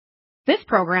This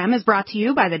program is brought to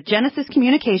you by the Genesis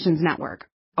Communications Network,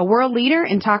 a world leader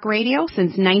in talk radio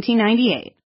since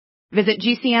 1998. Visit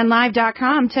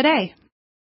GCNlive.com today.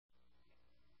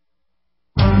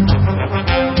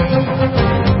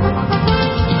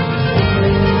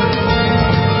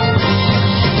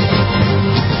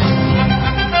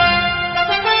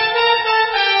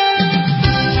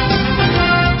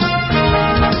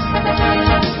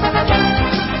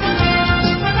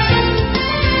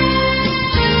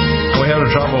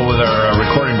 Trouble with our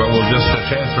recording, but we'll just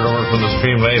transfer it over from the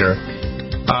stream later.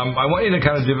 I want you to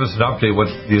kind of give us an update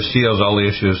what you see as all the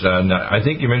issues. And I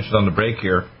think you mentioned on the break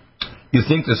here, you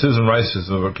think that Susan Rice is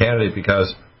a candidate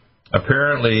because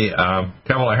apparently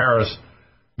Kamala Harris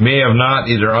may have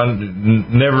not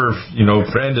never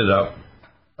friended up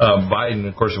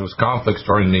Biden. Of course, there was conflicts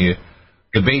during the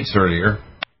debates earlier,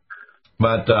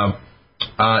 but.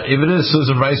 If it is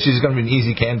Susan Rice, she's going to be an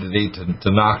easy candidate to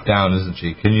knock down, isn't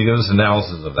she? Can you give us an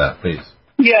analysis of that, please?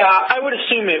 Yeah, I would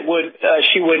assume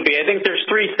she would be. I think there's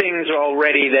three things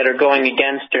already that are going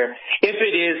against her. If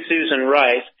it is Susan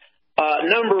Rice,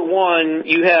 number one,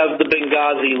 you have the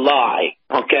Benghazi lie,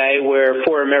 okay, where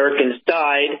 4 Americans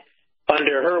died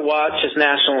under her watch as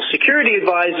National Security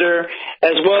Advisor,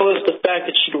 as well as the fact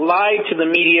that she lied to the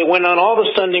media, went on all the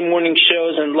Sunday morning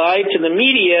shows and lied to the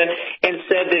media and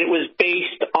said that it was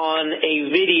based on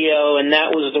a video, and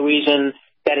that was the reason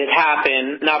that it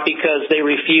happened, not because they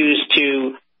refused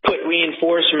to put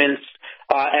reinforcements,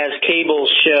 as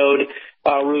cables showed,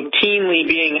 routinely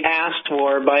being asked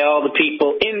for by all the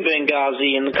people in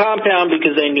Benghazi in the compound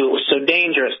because they knew it was so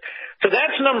dangerous. So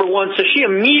that's number one. So she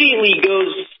immediately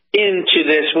goes into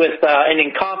this with an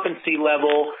incompetency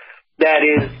level that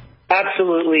is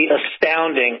absolutely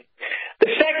astounding. The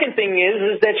second thing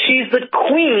is that she's the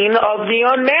queen of the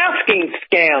unmasking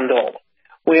scandal.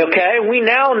 We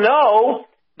now know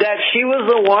that she was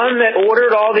the one that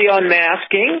ordered all the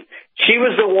unmasking. She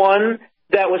was the one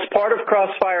that was part of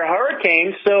Crossfire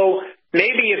Hurricane. So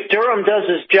maybe if Durham does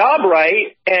his job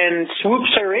right and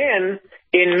swoops her in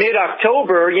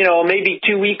mid-October, maybe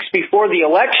 2 weeks before the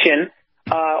election,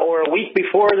 or a week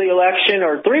before the election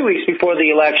or 3 weeks before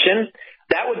the election,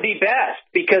 that would be best,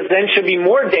 because then she'll be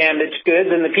more damaged goods,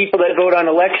 and the people that vote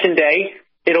on Election Day,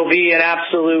 it'll be an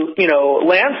absolute,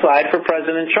 landslide for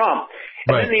President Trump.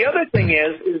 And then the other thing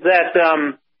is that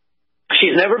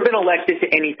she's never been elected to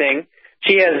anything.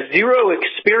 She has zero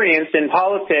experience in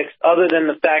politics other than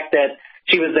the fact that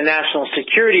she was the National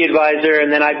Security Advisor,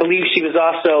 and then I believe she was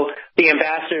also the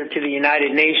ambassador to the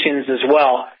United Nations as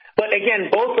well. But again,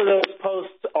 both of those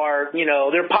posts are,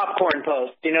 they're popcorn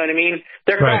posts. You know what I mean?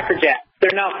 They're Cracker Jacks.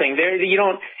 They're nothing.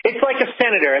 It's like a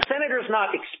senator. A senator's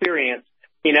not experienced.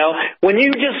 When you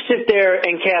just sit there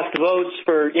and cast votes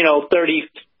for, 30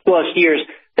 plus years,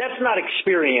 that's not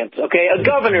experience. Okay. A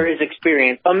governor is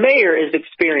experienced. A mayor is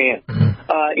experienced.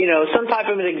 Some type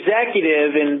of an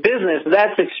executive in business,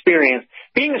 that's experience.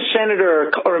 Being a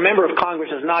senator or a member of Congress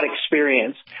is not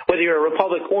experience, whether you're a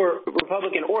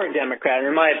Republican or a Democrat,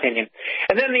 in my opinion.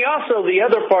 And then the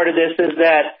other part of this is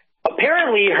that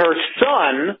apparently her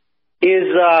son is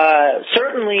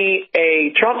certainly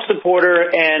a Trump supporter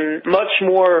and much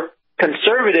more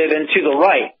conservative and to the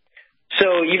right.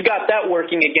 So you've got that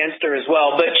working against her as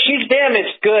well. But she's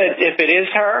damaged goods if it is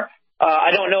her.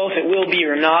 I don't know if it will be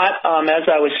or not. As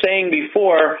I was saying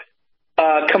before,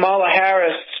 Kamala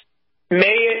Harris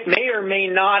may or may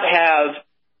not have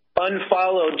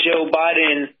unfollowed Joe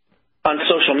Biden on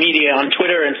social media, on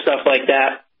Twitter and stuff like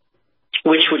that,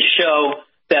 which would show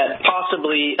that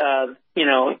possibly,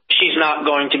 she's not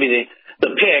going to be the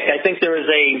pick. I think there was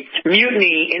a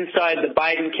mutiny inside the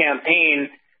Biden campaign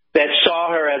that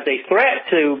saw her as a threat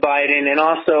to Biden, and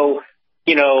also,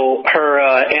 her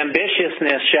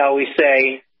ambitiousness, shall we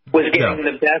say, was getting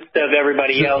the best of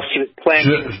everybody else. She was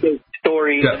planning big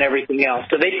stories and everything else.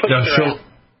 So they pushed her out.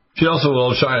 She also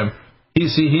will shine him.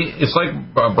 It's like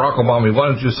Barack Obama. He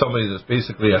wanted to choose somebody that's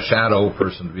basically a shadow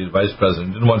person to be the vice president.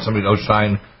 He didn't want somebody to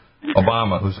outshine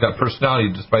Obama, who's got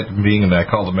personality despite being I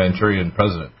call the Manchurian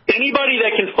president. Anybody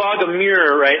that can fog a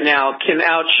mirror right now can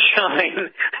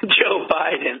outshine Joe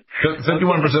Biden. 51%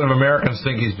 of Americans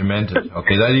think he's demented.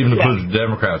 Okay, that even includes the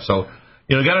Democrats. So,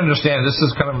 you got to understand, this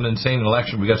is kind of an insane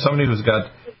election. We got somebody who's got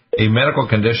a medical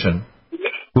condition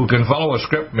who can follow a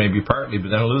script maybe partly, but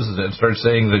then loses it and starts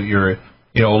saying that you're,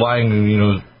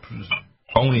 lying,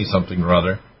 phony something or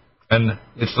other. And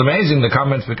it's amazing the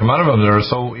comments that come out of him that are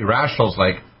so irrational. It's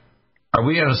like, are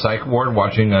we in a psych ward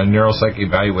watching a neuropsych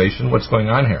evaluation? What's going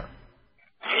on here?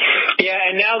 Yeah,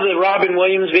 and now the Robin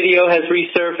Williams video has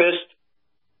resurfaced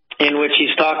in which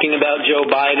he's talking about Joe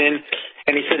Biden,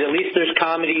 and he said at least there's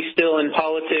comedy still in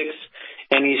politics.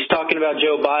 and he's talking about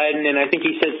Joe Biden, and I think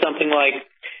he said something like,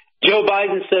 Joe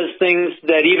Biden says things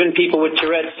that even people with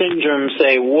Tourette syndrome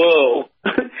say, whoa.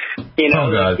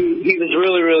 He was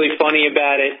really, really funny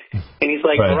about it. And he's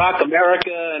like, Barack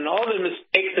America and all the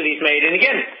mistakes that he's made. And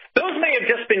again, those may have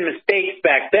just been mistakes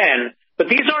back then, but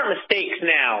these aren't mistakes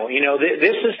now.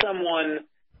 This is someone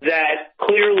that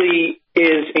clearly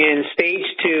is in stage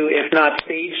 2, if not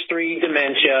stage 3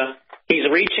 dementia. He's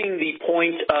reaching the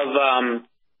point of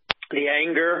the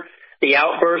anger, the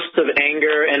outbursts of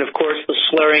anger, and, of course, the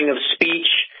slurring of speech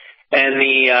and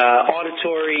the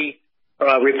auditory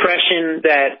repression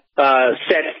that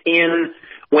sets in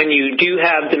when you do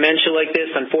have dementia like this.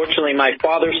 Unfortunately, my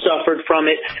father suffered from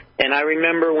it, and I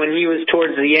remember when he was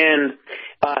towards the end,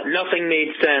 nothing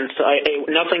made sense.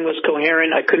 Nothing was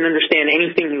coherent. I couldn't understand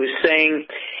anything he was saying,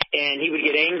 and he would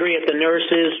get angry at the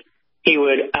nurses. He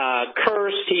would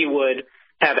curse. He would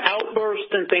have outbursts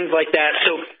and things like that.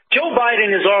 So Joe Biden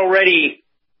is already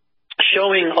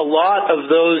showing a lot of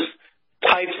those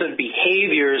types of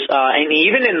behaviors, and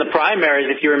even in the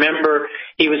primaries, if you remember,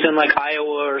 he was in like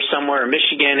Iowa or somewhere, or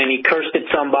Michigan, and he cursed at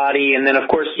somebody, and then of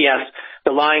course, yes,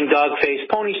 the lying dog-faced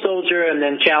pony soldier, and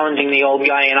then challenging the old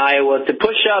guy in Iowa to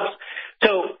push-ups.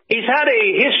 So he's had a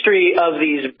history of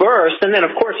these bursts, and then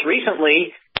of course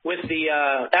recently with the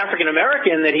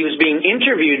African-American that he was being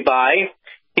interviewed by,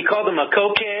 he called him a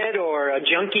cokehead or a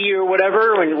junkie or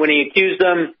whatever when he accused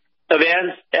them of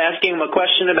asking him a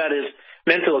question about his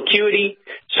mental acuity.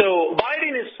 So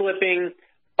Biden is slipping.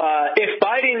 If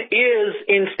Biden is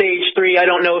in stage 3, I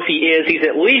don't know if he is. He's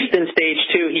at least in stage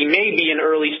 2. He may be in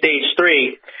early stage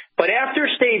 3. But after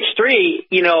stage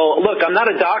 3, look, I'm not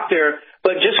a doctor,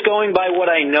 but just going by what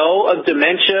I know of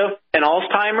dementia and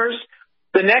Alzheimer's,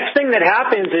 the next thing that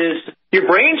happens is your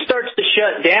brain starts to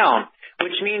shut down,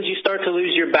 which means you start to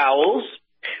lose your bowels,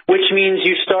 which means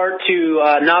you start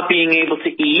to not being able to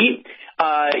eat.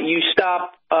 You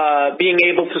stop being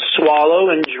able to swallow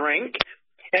and drink.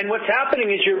 And what's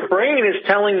happening is your brain is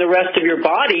telling the rest of your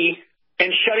body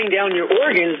and shutting down your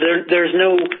organs. There's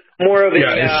no more of a...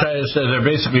 they're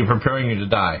basically preparing you to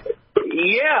die.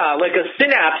 Yeah, like a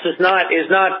synapse is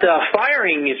not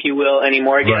firing, if you will,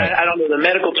 anymore. Again, I don't know the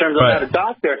medical terms. I'm not a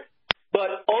doctor.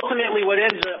 But ultimately what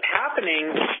ends up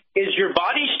happening is your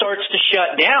body starts to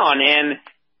shut down. And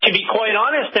to be quite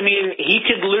honest, I mean, he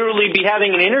could literally be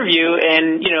having an interview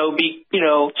and, be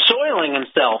soiling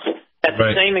himself at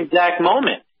the same exact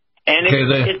moment. And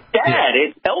it's sad.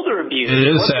 It's elder abuse. It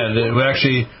is sad.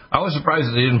 Actually, I was surprised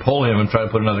that they didn't pull him and try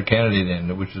to put another candidate in,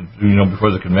 which is,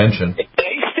 before the convention.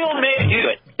 They still may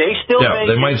do it.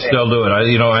 They might still do it.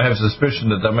 I have a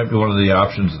suspicion that might be one of the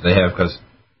options that they have, because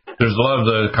there's a lot of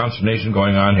the consternation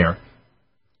going on here.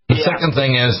 The second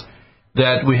thing is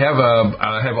that we have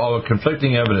all the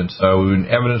conflicting evidence.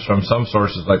 Evidence from some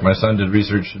sources, like my son did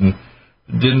research and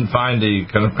didn't find a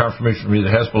kind of confirmation from either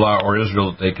Hezbollah or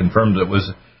Israel that they confirmed it was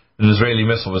an Israeli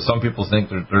missile. But some people think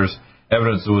that there's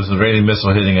evidence it was an Israeli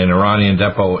missile hitting an Iranian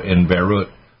depot in Beirut.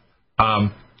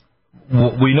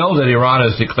 We know that Iran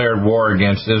has declared war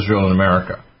against Israel and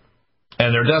America,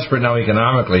 and they're desperate now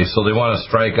economically, so they want to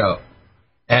strike out.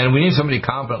 And we need somebody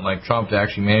competent like Trump to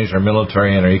actually manage our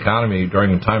military and our economy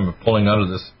during the time of pulling out of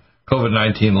this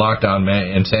COVID-19 lockdown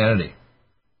insanity.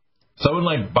 Someone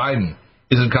like Biden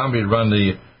isn't competent to run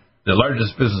the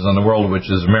largest business in the world,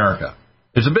 which is America.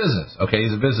 It's a business, okay?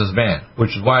 He's a businessman,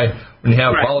 which is why when you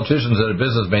have politicians that are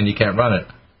businessmen, you can't run it.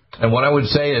 And what I would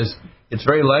say is it's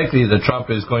very likely that Trump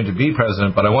is going to be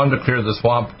president, but I want him to clear the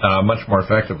swamp much more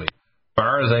effectively.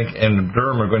 Barr, I think, and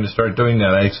Durham are going to start doing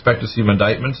that. I expect to see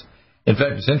indictments. In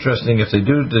fact, it's interesting, if they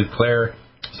do declare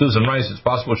Susan Rice, it's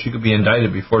possible she could be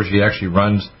indicted before she actually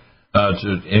runs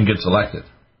and gets elected.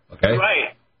 Okay?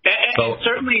 Right. And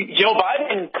certainly Joe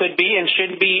Biden could be and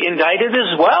should be indicted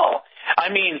as well. I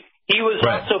mean, he was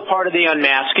also part of the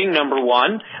unmasking, number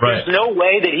one. There's no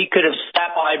way that he could have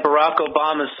sat by Barack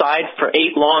Obama's side for 8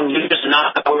 long years and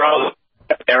not where I was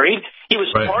buried. He was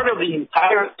part of the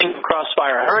entire thing,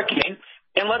 Crossfire Hurricane.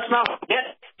 And let's not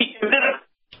forget, he committed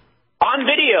it on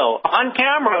video, on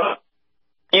camera,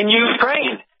 in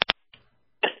Ukraine.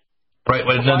 Right.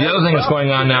 Well, now, the other thing that's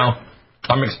going on now,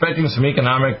 I'm expecting some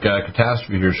economic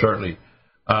catastrophe here shortly.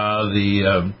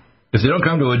 If they don't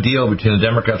come to a deal between the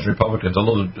Democrats and Republicans,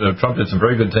 although Trump did some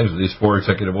very good things with these 4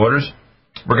 executive orders,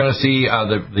 we're going to see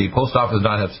the post office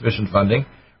not have sufficient funding.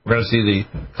 We're going to see the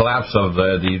collapse of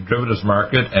the derivatives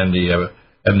market and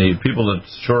the people that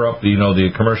shore up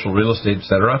the commercial real estate, et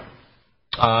cetera.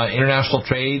 International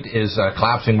trade is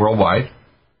collapsing worldwide,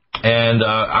 and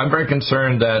I'm very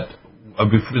concerned that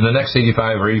in the next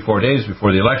 85 or 84 days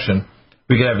before the election,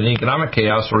 we could have an economic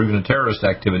chaos or even a terrorist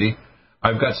activity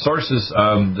I've got sources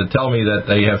that tell me that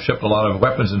they have shipped a lot of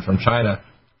weapons in from China,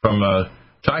 from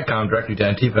CHICOM directly to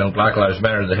Antifa and Black Lives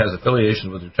Matter that has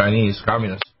affiliations with the Chinese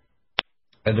communists.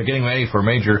 And they're getting ready for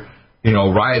major,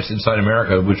 riots inside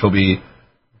America, which will be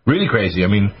really crazy. I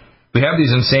mean, we have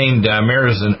these insane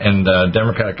mayors and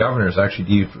Democratic governors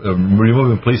actually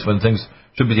removing police when things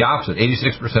should be the opposite.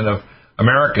 86% of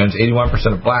Americans,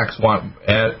 81% of blacks want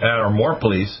or more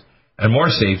police and more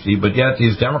safety, but yet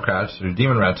these Democrats, or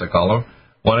demon rats I call them,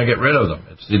 want to get rid of them.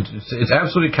 It's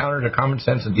absolutely counter to common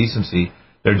sense and decency.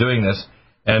 They're doing this.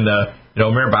 And,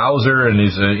 Mayor Bowser and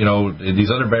these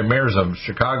other mayors of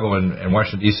Chicago and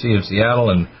Washington, D.C. and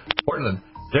Seattle and Portland,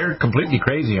 they're completely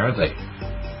crazy, aren't they?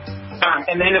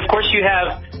 And then, of course, you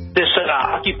have this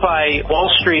Occupy Wall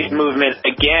Street movement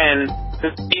again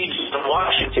in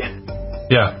Washington.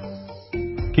 Yeah.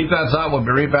 Keep that thought. We'll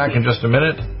be right back in just a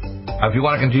minute. If you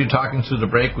want to continue talking through the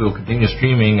break, we will continue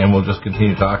streaming, and we'll just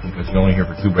continue talking because you're only here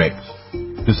for 2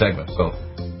 segments. So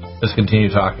let's continue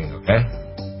talking, okay?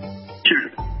 Sure.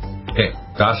 Okay,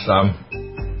 Josh.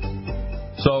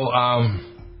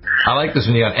 I like this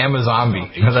when you got Amazombi.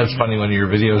 That's funny, one of your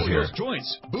videos here.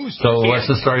 So what's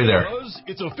the story there?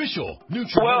 It's official.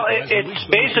 Well, it's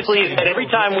basically that every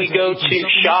time we go to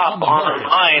shop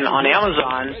online on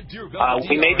Amazon,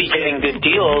 we may be getting good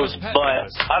deals, but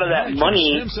out of that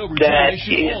money that is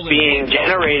being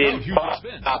generated into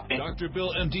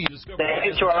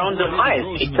our own demise.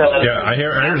 Yeah, I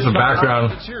hear some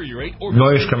background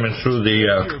noise coming through the...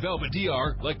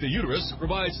 like the uterus,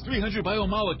 provides 300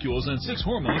 biomolecules and 6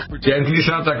 hormones. Dan, can you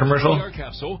shut up that commercial?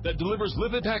 Capsule that delivers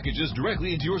lipid packages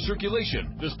directly into your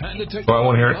circulation. This patented I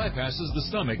won't hear it. bypasses the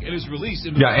stomach and is released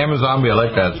into Amazombi, I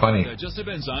like that. It's funny.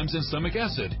 Digestive enzymes and stomach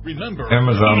acid. Remember,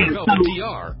 Amazombi.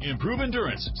 DR. Improve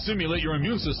endurance. Stimulate your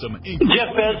immune system.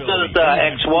 Jeff Bezos'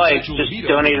 ex-wife just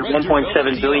donated $1.7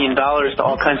 billion to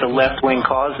all kinds of left-wing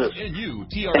causes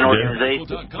and organizations.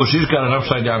 Well, she's got an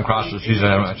upside-down cross. She's a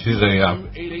Satanist. She's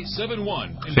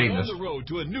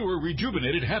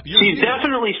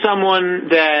definitely someone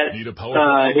that is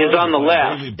on the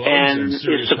left and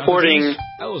is supporting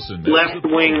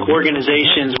left-wing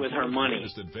organizations with her money. I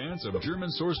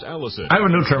have a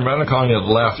new term, but I'm not calling it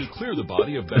left.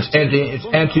 It's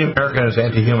anti-American, it's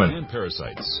anti-human. It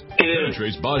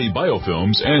penetrates body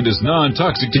biofilms and is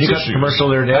non-toxic to tissues. You got the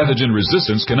commercial there, Dan? Pathogen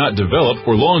resistance cannot develop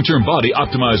for long-term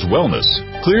body-optimized wellness.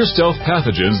 Clear stealth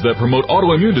pathogens that promote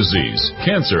autoimmune disease,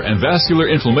 cancer, and vascular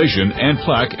inflammation and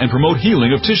plaque and promote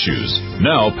healing of tissues.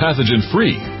 Now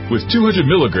pathogen-free. With 200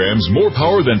 milligrams more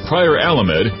power than prior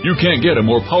Alamed, you can't get a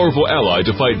more powerful ally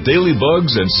to fight daily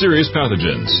bugs and serious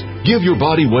pathogens. Give your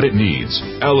body what it needs.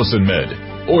 Allison Med.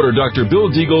 Order Dr. Bill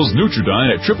Deagle's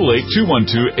Nutridyne at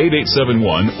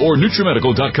 888-212-8871 or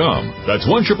NutriMedical.com. That's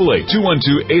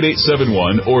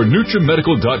 1-888-212-8871 or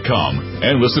NutriMedical.com.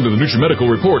 And listen to the NutriMedical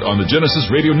Report on the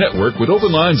Genesis Radio Network with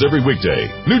open lines every weekday.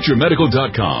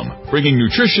 NutriMedical.com. Bringing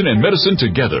nutrition and medicine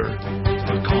together.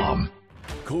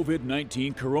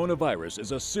 COVID-19 coronavirus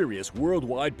is a serious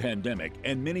worldwide pandemic,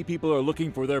 and many people are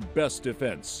looking for their best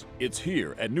defense. It's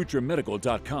here at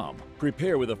NutriMedical.com.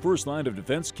 Prepare with a first line of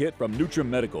defense kit from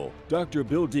NutriMedical. Dr.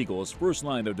 Bill Deagle's first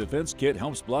line of defense kit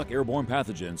helps block airborne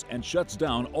pathogens and shuts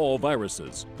down all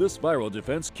viruses. This viral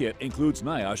defense kit includes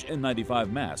NIOSH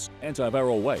N95 masks,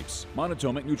 antiviral wipes,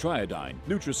 monotomic Nutriodine,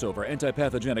 Nutrisilver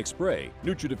antipathogenic spray,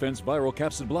 NutriDefense viral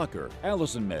capsid blocker,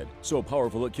 Allison Med, so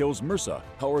powerful it kills MRSA,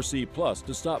 Power C Plus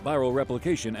to stop viral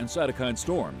replication and cytokine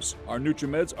storms. Our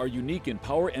NutriMeds are unique in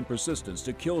power and persistence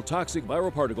to kill toxic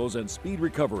viral particles and speed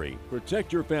recovery.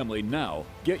 Protect your family now.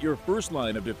 Get your first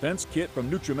line of defense kit from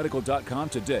NutriMedical.com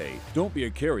today. Don't be a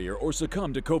carrier or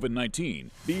succumb to COVID-19.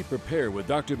 Be prepared with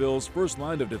Dr. Bill's first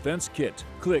line of defense kit.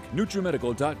 Click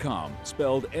NutriMedical.com,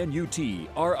 spelled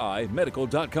N-U-T-R-I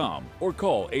Medical.com, or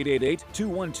call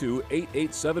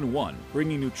 888-212-8871.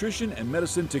 Bringing nutrition and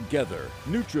medicine together.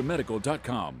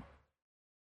 NutriMedical.com.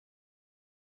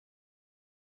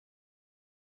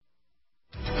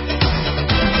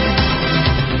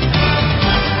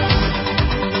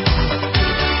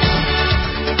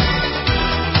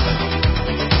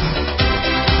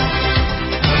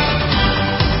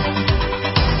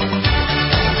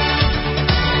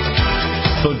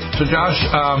 So Josh,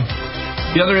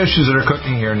 the other issues that are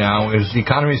cooking here now is the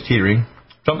economy is teetering.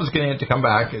 Trump is getting it to come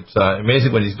back. It's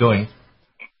amazing what he's doing.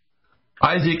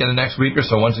 I think in the next week or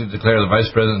so, once they declare the vice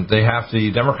president, they have to,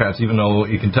 the Democrats, even though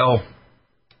you can tell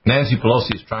Nancy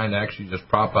Pelosi is trying to actually just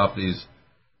prop up these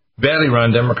badly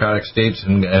run Democratic states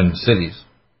and cities.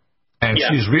 And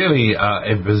she's really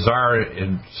a bizarre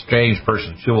and strange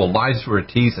person. She will lie through her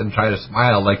teeth and try to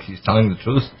smile like she's telling the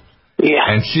truth. Yeah.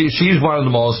 And she's one of the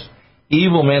most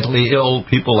evil, mentally ill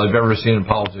people I've ever seen in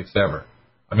politics ever.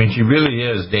 I mean, she really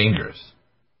is dangerous.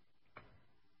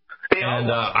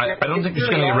 And I don't think she's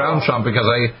going to get around Trump because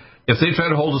if they try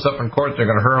to hold us up in court, they're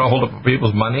going to hold up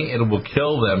people's money. It will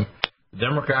kill them. The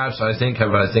Democrats, I think,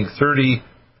 have 30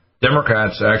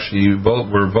 Democrats actually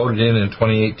were voted in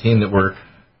 2018 that were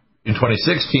in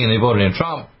 2016 they voted in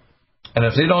Trump. And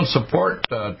if they don't support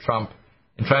Trump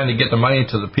in trying to get the money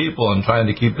to the people and trying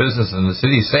to keep business and the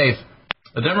city safe,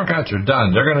 the Democrats are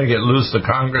done. They're going to get loose the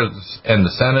Congress and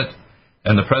the Senate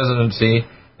and the presidency,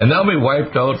 and they'll be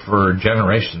wiped out for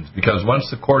generations because once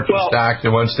the courts are stacked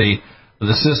and once the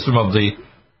system of the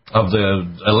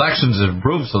elections is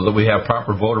improved so that we have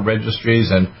proper voter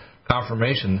registries and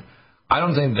confirmation, I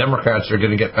don't think Democrats are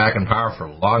going to get back in power for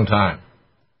a long time.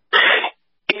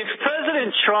 If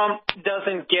President Trump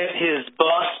doesn't get his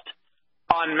bust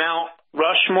on Mount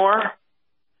Rushmore,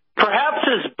 perhaps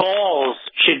his balls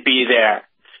should be there.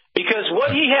 Because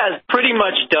what he has pretty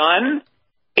much done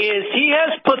is he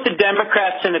has put the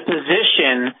Democrats in a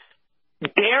position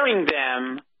daring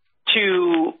them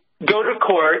to go to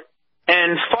court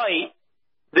and fight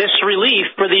this relief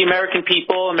for the American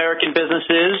people, American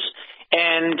businesses,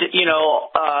 and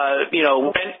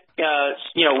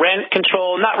rent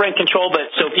control, not rent control, but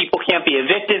so people can't be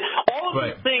evicted. All of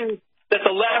these things that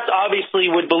the left obviously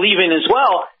would believe in as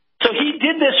well. So he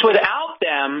did this without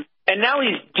them, and now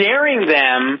he's daring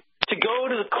them to go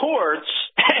to the courts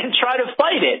and try to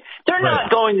fight it. They're not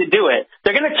going to do it.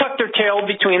 They're going to tuck their tail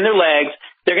between their legs.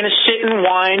 They're going to sit and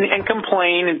whine and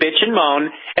complain and bitch and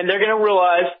moan, and they're going to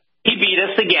realize he beat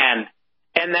us again.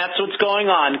 And that's what's going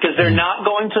on because they're not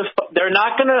going to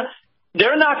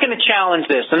challenge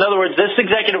this. In other words, this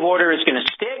executive order is going to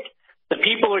stick. The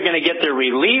people are going to get their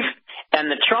relief. And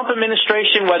the Trump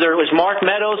administration, whether it was Mark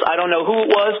Meadows, I don't know who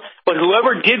it was, but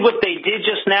whoever did what they did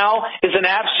just now is an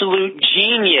absolute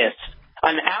genius,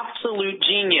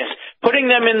 putting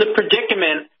them in the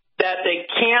predicament that they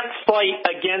can't fight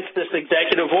against this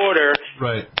executive order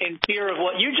in fear of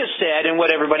what you just said and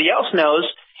what everybody else knows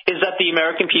is that the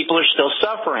American people are still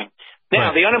suffering.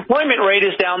 Now, the unemployment rate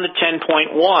is down to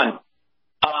 10.1.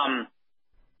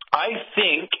 I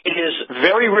think it is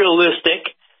very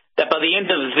realistic that by the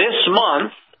end of this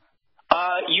month,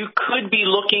 you could be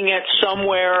looking at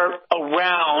somewhere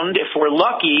around, if we're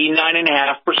lucky,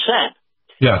 9.5%.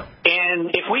 Yeah. And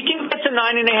if we can get to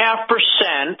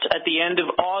 9.5% at the end of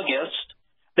August,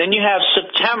 then you have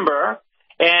September,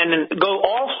 and go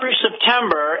all through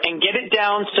September and get it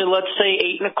down to, let's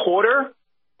say, 8.25%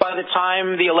 by the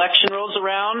time the election rolls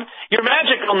around, your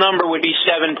magical number would be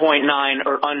 7.9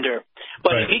 or under.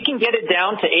 But if he can get it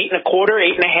down to 8.25%,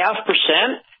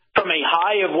 8.5%, from a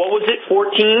high of,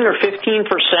 14 or 15%?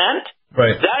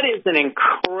 That is an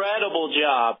incredible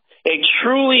job, a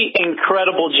truly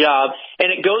incredible job. And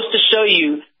it goes to show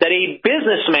you that a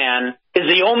businessman is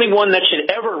the only one that should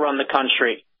ever run the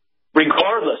country,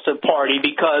 regardless of party,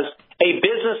 because a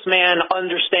businessman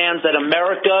understands that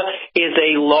America is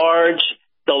the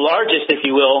largest, if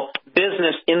you will,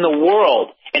 business in the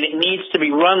world, and it needs to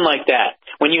be run like that.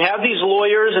 When you have these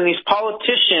lawyers and these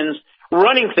politicians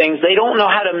running things, they don't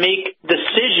know how to make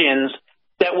decisions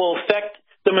that will affect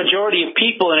the majority of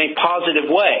people in a positive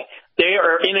way. They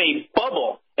are in a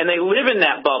bubble, and they live in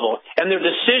that bubble, and their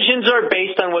decisions are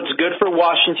based on what's good for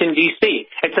Washington,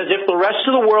 D.C. It's as if the rest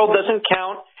of the world doesn't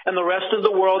count, and the rest of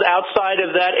the world outside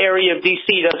of that area of D.C.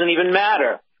 doesn't even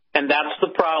matter, and that's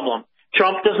the problem.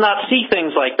 Trump does not see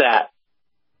things like that.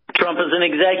 Trump is an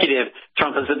executive.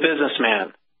 Trump is a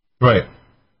businessman. Right.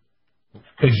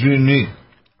 It's unique.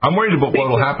 I'm worried about what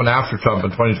will happen after Trump in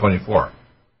 2024.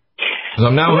 Because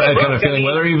I'm now kind of feeling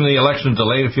whether even the election's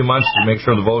delayed a few months to make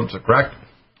sure the votes are correct.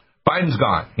 Biden's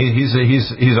gone. He's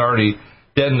already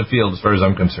dead in the field as far as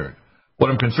I'm concerned.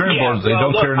 What I'm concerned about is they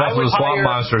don't clear enough of the swamp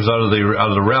monsters out of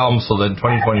the realm so that in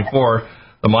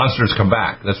 2024 the monsters come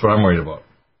back. That's what I'm worried about.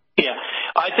 Yeah,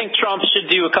 I think Trump should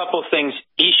do a couple of things.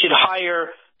 He should hire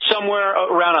somewhere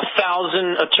around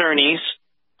 1,000 attorneys.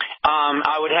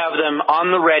 I would have them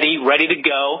on the ready to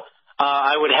go.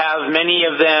 I would have many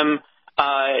of them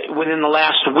within the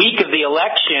last week of the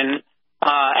election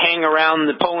hang around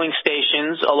the polling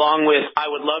stations, along with, I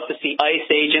would love to see ICE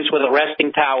agents with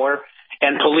arresting power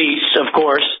and police, of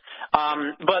course.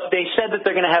 But they said that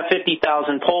they're going to have 50,000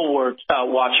 poll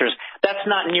watchers. That's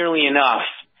not nearly enough.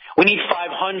 We need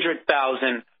 500,000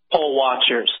 poll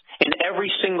watchers in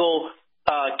every single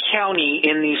county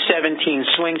in these 17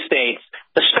 swing states,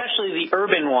 especially the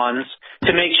urban ones,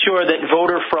 to make sure that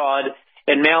voter fraud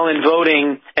and mail-in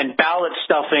voting and ballot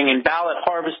stuffing and ballot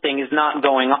harvesting is not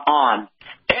going on.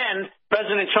 And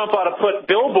President Trump ought to put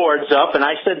billboards up, and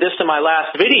I said this in my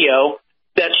last video,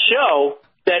 that show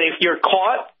that if you're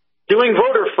caught doing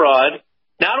voter fraud,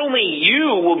 not only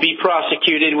you will be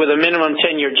prosecuted with a minimum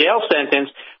 10-year jail sentence,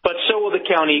 but so will the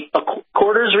county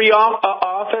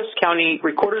county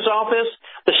recorder's office,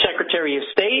 the Secretary of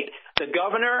State, the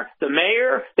governor, the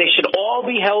mayor. They should all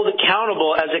be held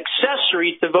accountable as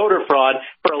accessories to voter fraud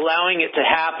for allowing it to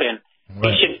happen. Right.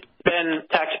 They should spend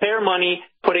taxpayer money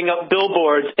putting up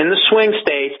billboards in the swing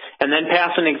states and then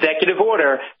pass an executive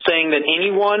order saying that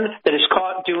anyone that is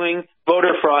caught doing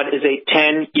voter fraud is a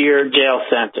 10-year jail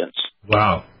sentence.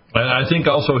 Wow. And I think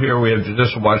also here we have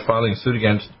Judicial Watch filing a suit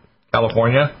against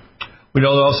California. We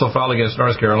know they also filed against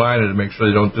North Carolina to make sure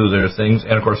they don't do their things.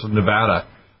 And, of course, Nevada,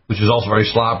 which is also very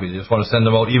sloppy. They just want to send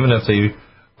them out even if the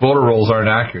voter rolls aren't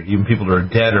accurate, even people that are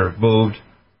dead or moved.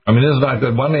 I mean, this is not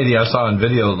good. One lady I saw on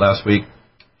video last week,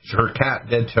 her cat,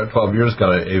 dead 12 years,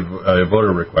 got a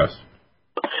voter request.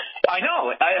 I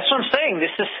know. That's what I'm saying.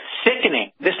 This is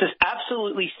sickening. This is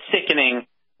absolutely sickening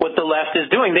what the left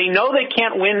is doing. They know they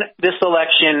can't win this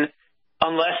election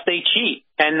unless they cheat,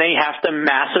 and they have to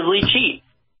massively cheat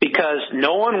because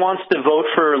no one wants to vote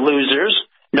for losers.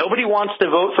 Nobody wants to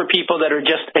vote for people that are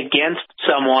just against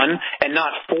someone and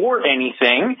not for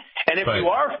anything. And if you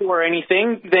are for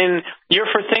anything, then you're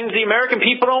for things the American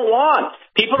people don't want.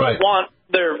 People don't want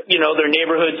their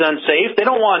neighborhoods unsafe. They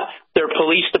don't want their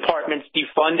police departments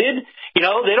defunded. They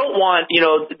don't want,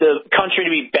 the country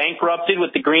to be bankrupted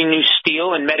with the Green New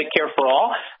Deal and Medicare for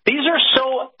all. These are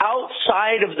so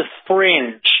outside of the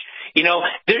fringe.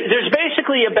 There's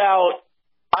basically about,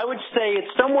 I would say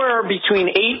it's somewhere between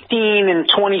 18 and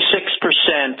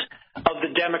 26% of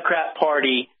the Democrat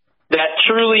Party that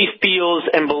truly feels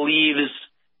and believes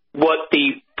what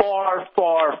the far,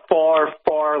 far, far,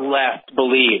 far left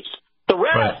believes. The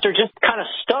rest are just kind of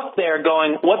stuck there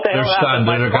going, what the hell happened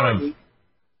to my party?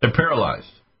 They're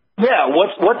paralyzed. Yeah,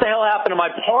 what the hell happened to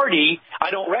my party? I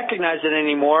don't recognize it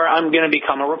anymore. I'm going to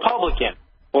become a Republican,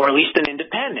 or at least an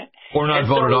independent. Or not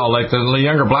vote at all. Like the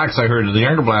younger blacks, I heard, the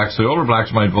older blacks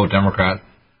might vote Democrat,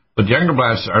 but the younger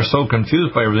blacks are so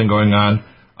confused by everything going on.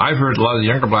 I've heard a lot of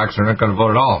the younger blacks are not going to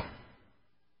vote at all.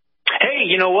 Hey,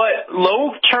 you know what?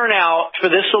 Low turnout for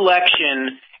this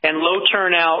election and low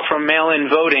turnout from mail-in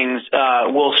votings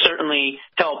will certainly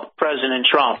help President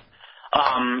Trump.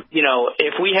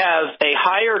 If we have a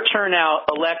higher turnout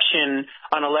election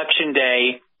on Election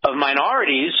Day of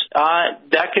minorities,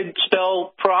 that could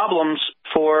spell problems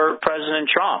for President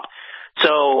Trump.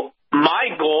 So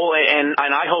my goal, and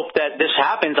I hope that this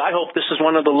happens, I hope this is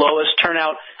one of the lowest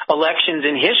turnout elections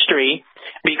in history,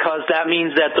 because that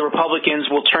means that the Republicans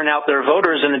will turn out their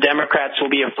voters and the Democrats will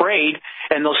be afraid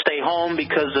and they'll stay home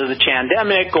because of the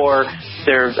pandemic, or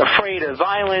they're afraid of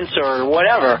violence or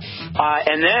whatever.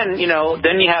 And then you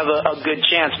have a good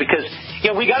chance, because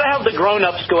we got to have the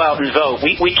grown-ups go out and vote.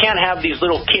 We can't have these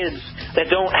little kids that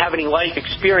don't have any life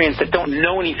experience, that don't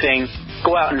know anything,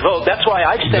 go out and vote. That's why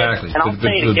I've said, and I'll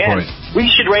say it again, we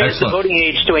should raise the voting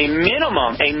age to a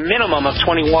minimum of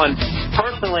 21.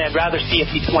 Personally, I'd rather see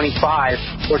it be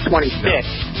 25 or 26.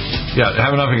 Yeah,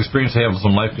 have enough experience to have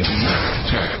some life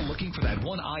behind. Looking for that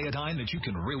one iodine that you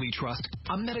can really trust?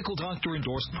 A medical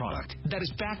doctor-endorsed product that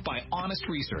is backed by honest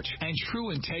research and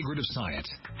true integrative science?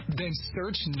 Then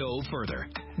search no further.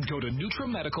 Go to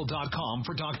NutriMedical.com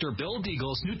for Dr. Bill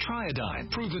Deagle's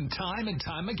NutriIodine, proven time and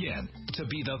time again to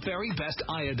be the very best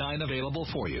iodine available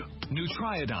for you.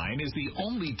 NutriIodine is the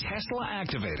only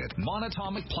Tesla-activated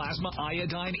monatomic plasma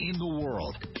iodine in the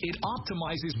world. It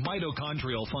optimizes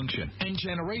mitochondrial function and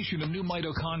generation of new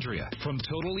mitochondria, from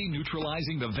totally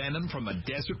neutralizing the venom from a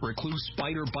desert recluse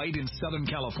spider bite in Southern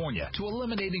California to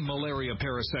eliminating malaria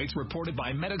parasites reported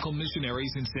by medical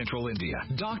missionaries in Central India.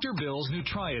 Dr. Bill's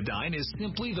NutriIodine is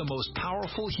simply the most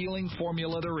powerful healing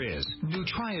formula there is.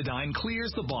 NutriIodine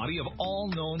clears the body of all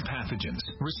known pathogens,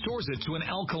 restores it to an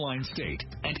alkaline state,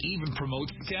 and even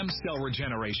promotes stem cell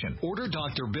regeneration. Order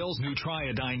Dr. Bill's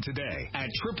NutriIodine today at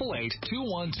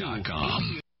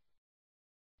 888-212.com.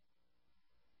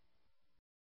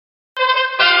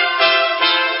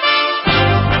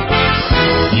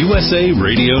 USA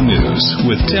Radio News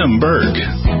with Tim Berg.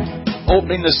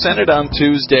 Opening the Senate on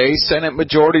Tuesday, Senate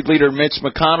Majority Leader Mitch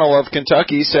McConnell of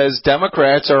Kentucky says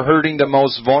Democrats are hurting the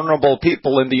most vulnerable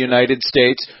people in the United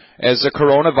States as the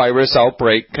coronavirus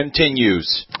outbreak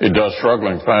continues. It does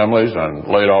struggling families and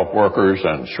laid-off workers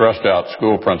and stressed-out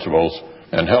school principals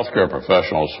and healthcare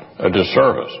professionals a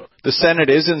disservice. The Senate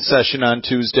is in session on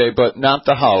Tuesday, but not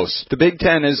the House. The Big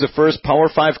Ten is the first Power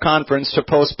 5 conference to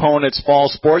postpone its fall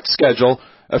sports schedule,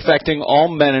 affecting all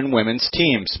men and women's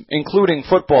teams, including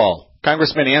football.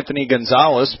 Congressman Anthony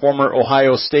Gonzalez, former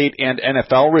Ohio State and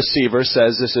NFL receiver,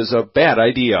 says this is a bad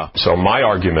idea. So my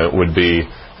argument would be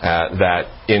that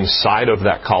inside of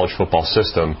that college football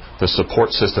system, the support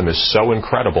system is so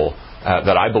incredible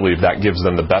that I believe that gives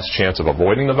them the best chance of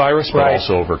avoiding the virus, but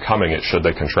also overcoming it should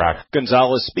they contract.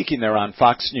 Gonzalez speaking there on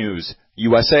Fox News,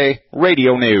 USA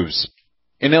Radio News.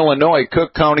 In Illinois,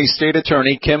 Cook County State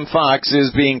Attorney Kim Foxx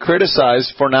is being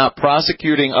criticized for not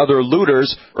prosecuting other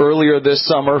looters earlier this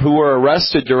summer who were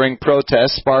arrested during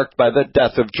protests sparked by the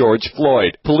death of George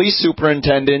Floyd. Police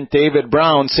Superintendent David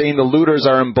Brown saying the looters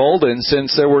are emboldened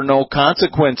since there were no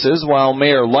consequences, while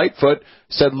Mayor Lightfoot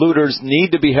said looters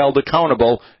need to be held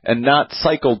accountable and not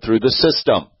cycled through the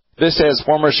system. This has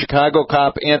former Chicago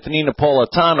cop Anthony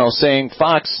Napolitano saying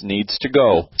Fox needs to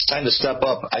go. It's time to step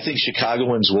up. I think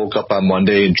Chicagoans woke up on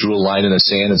Monday and drew a line in the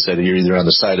sand and said you're either on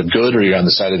the side of good or you're on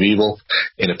the side of evil.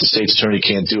 And if the state's attorney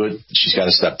can't do it, she's got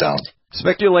to step down.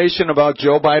 Speculation about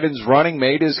Joe Biden's running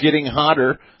mate is getting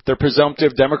hotter. The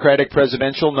presumptive Democratic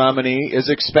presidential nominee is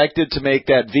expected to make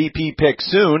that VP pick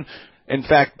soon. In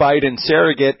fact, Biden's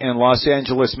surrogate and Los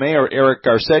Angeles Mayor Eric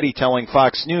Garcetti telling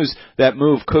Fox News that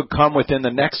move could come within the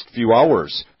next few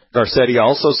hours. Garcetti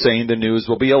also saying the news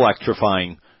will be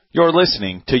electrifying. You're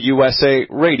listening to USA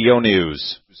Radio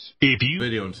News.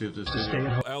 Video and see if this is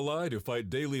ally to fight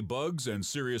daily bugs and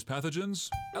serious pathogens?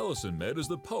 Allicin Med is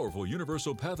the powerful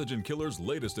universal pathogen killer's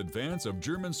latest advance of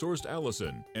German-sourced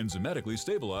allicin, enzymatically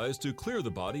stabilized to clear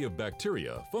the body of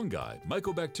bacteria, fungi,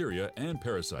 mycobacteria, and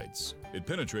parasites. It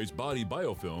penetrates body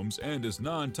biofilms and is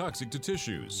non-toxic to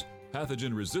tissues.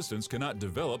 Pathogen resistance cannot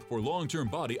develop for long-term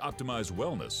body-optimized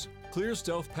wellness. Clear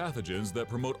stealth pathogens that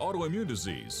promote autoimmune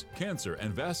disease, cancer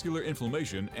and vascular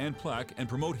inflammation and plaque and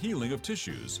promote healing of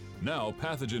tissues. Now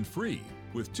pathogen-free.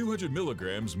 With 200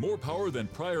 milligrams more power than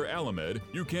prior Alamed,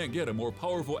 you can't get a more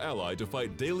powerful ally to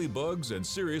fight daily bugs and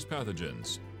serious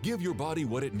pathogens. Give your body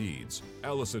what it needs.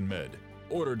 Allicin Med.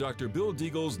 Order Dr. Bill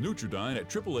Deagle's Nutridyne at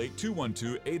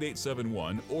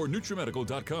 888-212-8871 or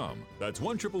NutriMedical.com. That's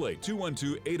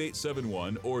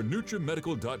 1-888-212-8871 or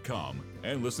NutriMedical.com.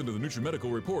 And listen to the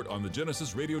NutriMedical Report on the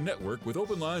Genesis Radio Network with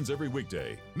open lines every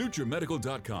weekday.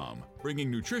 NutriMedical.com,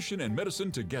 bringing nutrition and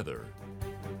medicine together.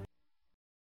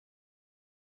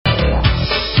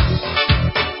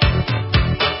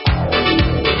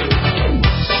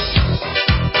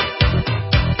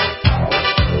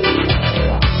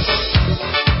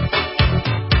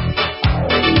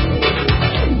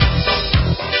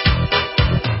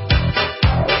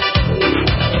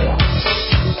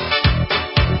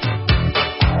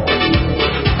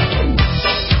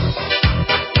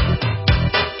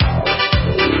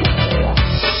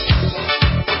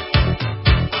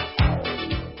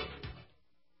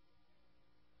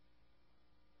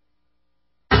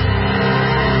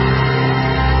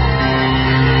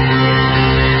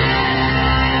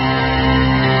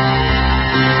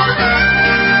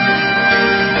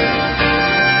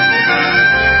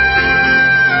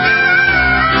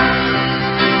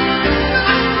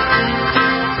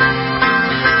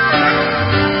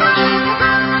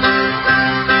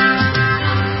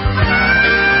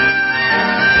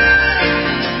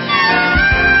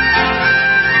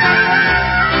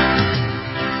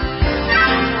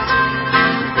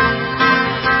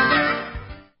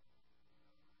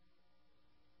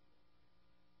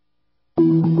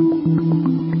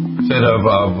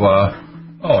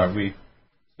 Are we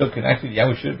still connected? Yeah,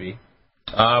 we should be.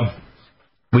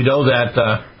 We know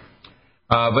that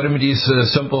vitamin D is a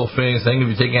simple thing. If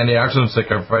you take antioxidants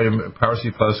like our vitamin Power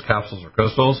C Plus capsules or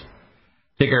crystals,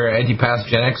 take our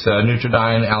antipathogenics,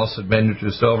 Nutridyne, Allicin Med,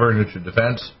 NutriSilver,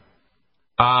 NutriDefense,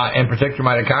 and protect your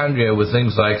mitochondria with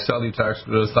things like cell detox,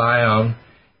 glutathione,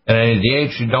 and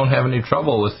NADH, you don't have any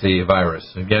trouble with the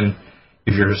virus. Again,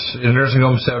 if you're in a nursing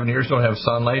home 7 years, don't have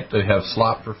sunlight, they have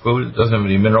slop for food, it doesn't have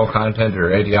any mineral content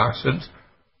or antioxidants,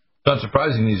 it's not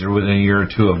surprising these are within a year or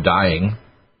two of dying,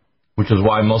 which is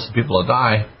why most of the people that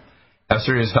die have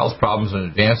serious health problems in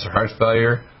advance or heart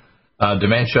failure,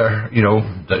 dementia,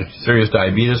 serious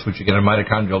diabetes, which you get a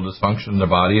mitochondrial dysfunction in the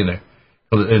body and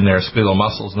in their skeletal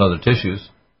muscles and other tissues.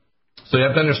 So you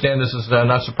have to understand this is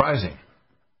not surprising.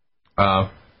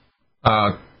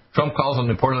 Trump calls on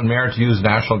the Portland mayor to use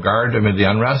National Guard amid the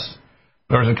unrest.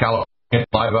 Northern California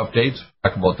live updates.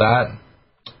 Talk about that.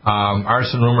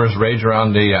 Arson rumors rage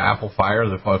around the Apple fire,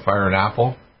 the fire in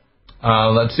Apple.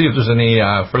 Let's see if there's any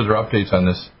further updates on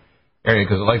this area,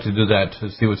 because I'd like to do that to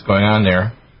see what's going on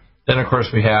there. Then, of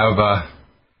course, we have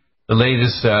the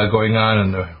latest going on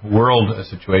in the world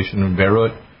situation in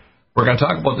Beirut. We're going to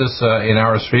talk about this in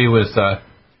hour 3 with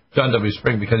John W.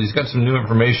 Spring, because he's got some new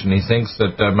information he thinks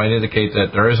that might indicate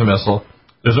that there is a missile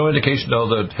There's no indication, though,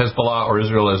 that Hezbollah or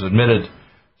Israel has admitted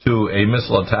to a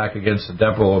missile attack against a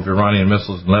depot of Iranian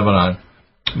missiles in Lebanon.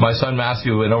 My son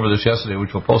Matthew went over this yesterday, which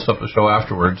we'll post up the show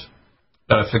afterwards.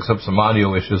 Got to fix up some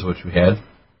audio issues, which we had.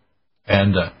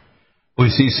 And we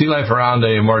see sea life around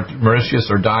Mauritius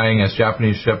are dying as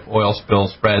Japanese ship oil spill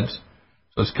spreads.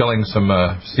 So it's killing some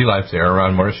sea life there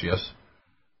around Mauritius.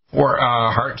 4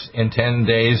 hearts in 10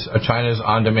 days. China's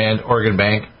on-demand organ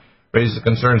bank raises the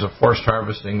concerns of forced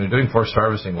harvesting. They're doing forced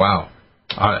harvesting. Wow.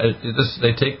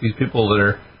 They take these people that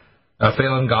are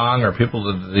Falun Gong or people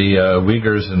that the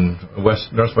Uyghurs in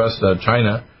northwest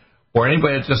China, or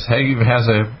anybody that just even has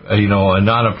a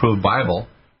non-approved Bible.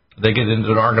 They get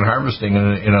into an organ harvesting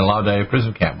in a Laodai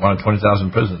prison camp, one of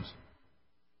 20,000 prisons.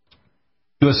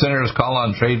 U.S. senators call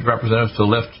on trade representatives to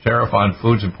lift tariff on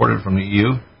foods imported from the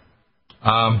EU.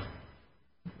 I'm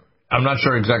not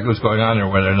sure exactly what's going on there,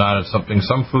 whether or not it's something.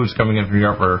 Some foods coming in from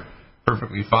Europe are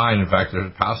perfectly fine. In fact, their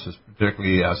pasta is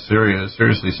particularly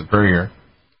seriously superior.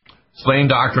 Slain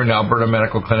doctor in Alberta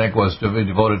Medical Clinic was a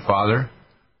devoted father.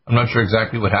 I'm not sure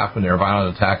exactly what happened there.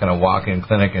 Violent attack in a walk-in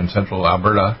clinic in central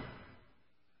Alberta.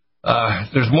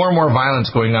 There's more and more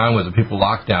violence going on with the people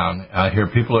locked down. Here,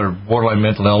 people are borderline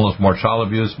mental illness, more child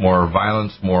abuse, more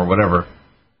violence, more whatever.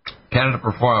 Canada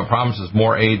promises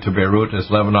more aid to Beirut as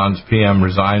Lebanon's PM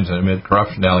resigns amid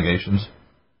corruption allegations.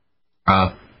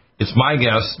 It's my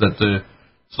guess that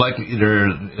it's likely there,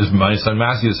 as my son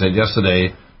Matthew said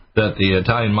yesterday, that the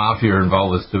Italian mafia are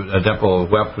involved with a depot of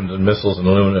weapons and missiles and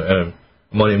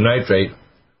ammonium nitrate,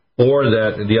 or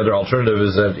that the other alternative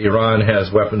is that Iran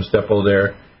has weapons depot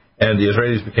there, and the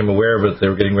Israelis became aware of it. They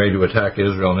were getting ready to attack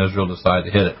Israel, and Israel decided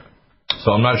to hit it.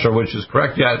 So I'm not sure which is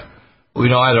correct yet. We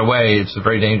know either way it's a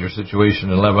very dangerous situation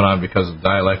in Lebanon because of the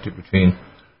dialectic between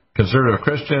conservative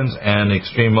Christians and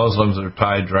extreme Muslims that are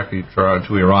tied directly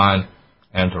to Iran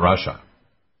and to Russia.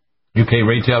 UK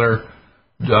retailer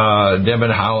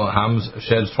Deben Hams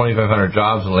sheds 2,500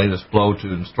 jobs in the latest blow to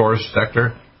the storage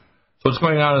sector. So what's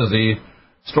going on is the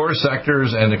storage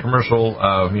sectors and the commercial,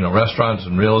 restaurants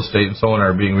and real estate and so on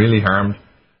are being really harmed.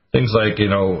 Things like,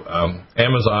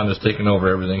 Amazon has taken over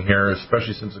everything here,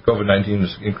 especially since the COVID-19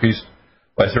 has increased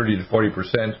by 30 to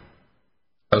 40%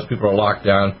 as people are locked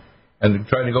down. And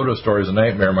trying to go to a store is a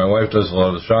nightmare. My wife does a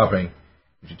lot of the shopping.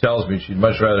 She tells me she'd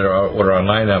much rather order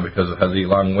online now because of the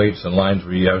long waits and lines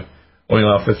where you only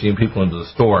allow 15 people into the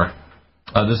store.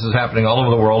 This is happening all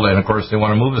over the world, and, of course, they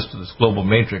want to move us to this global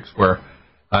matrix where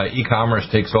e-commerce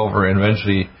takes over, and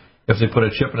eventually, if they put a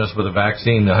chip in us with a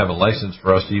vaccine, they'll have a license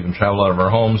for us to even travel out of our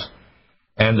homes.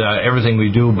 And everything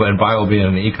we do and buy will be in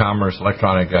an e-commerce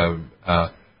electronic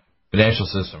financial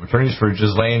system. Attorneys for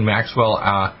Ghislaine Maxwell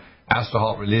asked to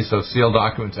halt release of sealed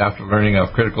documents after learning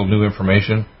of critical new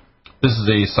information. This is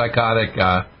a psychotic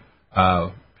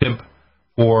pimp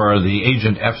for the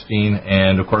agent Epstein,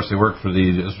 and, of course, they work for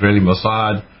the Israeli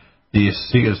Mossad, the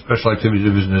Special Activity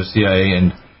Division of the CIA,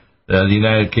 and the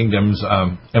United Kingdom's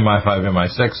MI5,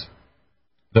 MI6,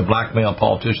 the blackmail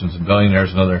politicians and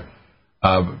billionaires and other,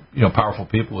 powerful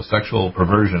people with sexual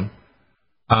perversion.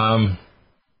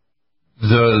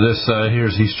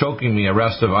 He's choking me.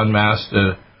 Arrest of unmasked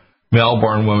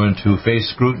Melbourne woman to face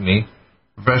scrutiny.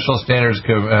 Professional Standards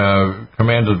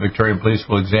Command of the Victorian Police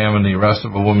will examine the arrest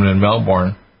of a woman in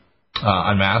Melbourne,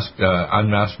 unmasked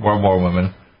Melbourne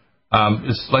woman.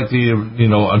 It's like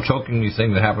the choking me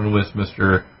thing that happened with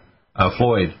Mr.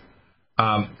 Floyd.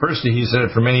 Firstly, he said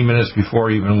it for many minutes before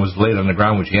he even was laid on the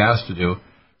ground, which he asked to do.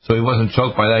 So he wasn't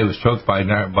choked by that. He was choked by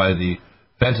the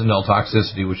fentanyl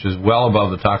toxicity, which is well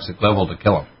above the toxic level to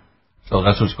kill him. So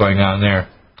that's what's going on there.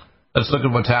 Let's look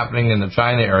at what's happening in the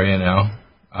China area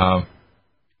now.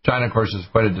 China, of course, is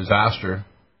quite a disaster.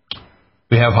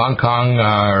 We have Hong Kong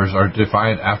are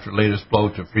defiant after latest blow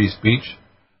to free speech.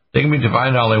 They can be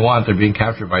defiant all they want. They're being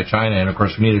captured by China, and, of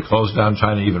course, we need to close down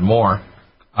China even more.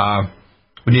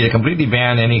 We need to completely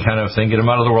ban any kind of thing, get them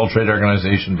out of the World Trade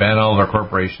Organization, ban all their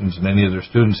corporations and any of their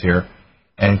students here,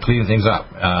 and clean things up.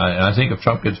 And I think if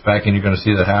Trump gets back in, you're going to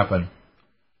see that happen.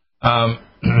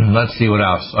 Let's see what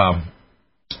else.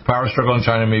 Power struggle in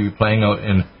China may be playing out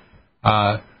in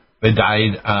they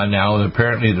died now.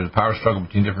 Apparently, there's a power struggle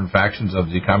between different factions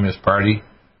of the Communist Party.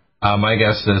 My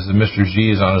guess is that Mr. Xi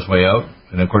is on his way out.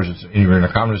 And, of course, you're in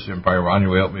a communist empire. On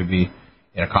your way out, maybe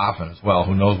in a coffin as well.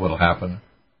 Who knows what will happen.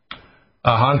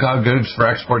 Hong Kong goods for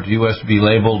export to U.S. to be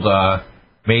labeled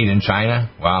made in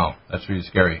China. Wow, that's really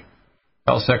scary.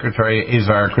 Health Secretary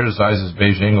Azar criticizes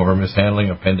Beijing over mishandling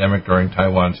of pandemic during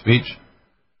Taiwan speech.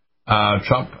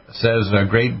 Trump says a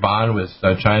great bond with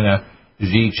China.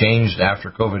 Xi changed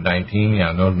after COVID-19.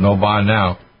 Yeah, no bond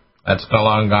now. That's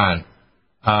long gone.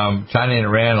 China and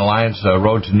Iran alliance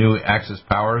road to new Axis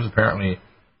powers. Apparently,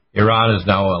 Iran is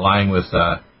now allying with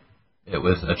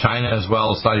China as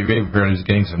well. Saudi Arabia apparently is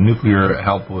getting some nuclear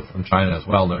help from China as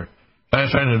well.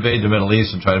 China's trying to invade the Middle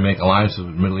East and try to make alliances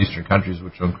with Middle Eastern countries,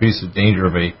 which will increase the danger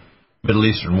of a Middle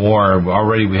Eastern war.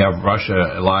 Already we have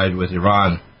Russia allied with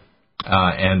Iran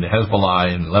and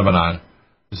Hezbollah in Lebanon.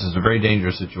 This is a very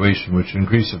dangerous situation, which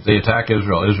increases if they attack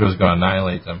Israel. Israel is going to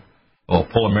annihilate them. It will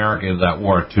pull America into that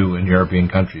war, too, in European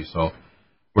countries. So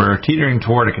we're teetering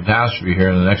toward a catastrophe here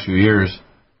in the next few years.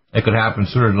 It could happen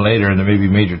sooner than later, and there may be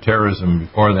major terrorism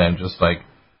before then, just like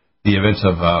the events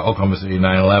of Oklahoma City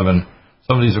 9/11.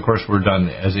 Some of these, of course, were done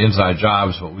as inside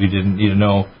jobs, but we didn't need to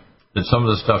know that some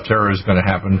of the stuff terror is going to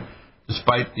happen,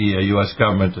 despite the U.S.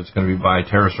 government that's going to be by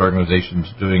terrorist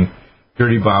organizations doing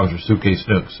dirty bombs or suitcase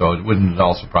nukes. So it wouldn't at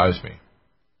all surprise me.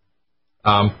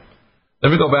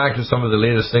 Let me go back to some of the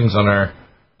latest things on our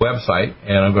website,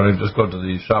 and I'm going to just go to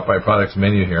the Shop by Products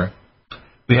menu here.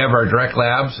 We have our direct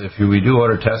labs. If we do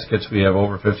order test kits, we have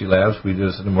over 50 labs. We do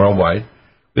this in worldwide.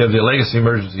 We have the Legacy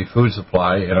Emergency Food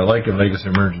Supply, and I like the Legacy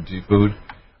Emergency Food.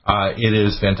 It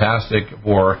is fantastic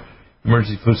for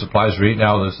emergency food supplies. Right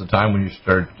now, this is the time when you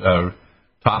start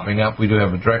topping up. We do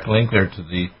have a direct link there to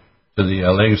the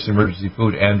Legacy Emergency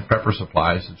Food and Prepper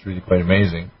Supplies. It's really quite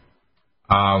amazing.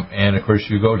 And, of course,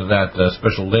 you go to that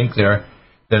special link there,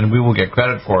 then we will get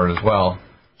credit for it as well.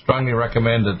 Strongly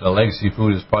recommend that the Legacy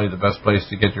Food is probably the best place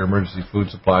to get your emergency food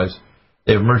supplies.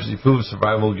 They have emergency food,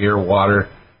 survival gear, water,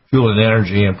 fuel and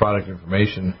energy, and product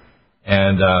information.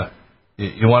 And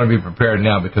you want to be prepared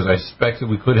now, because I suspect that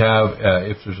we could have,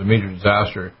 if there's a major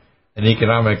disaster, an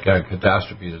economic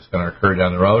catastrophe that's going to occur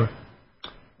down the road.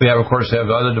 We have, of course,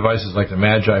 other devices like the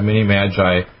Magi, Mini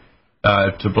Magi,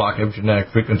 to block epigenetic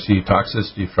frequency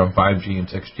toxicity from 5G and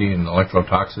 6G and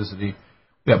electrotoxicity.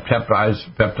 We have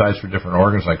peptides for different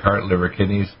organs like heart, liver,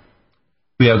 kidneys.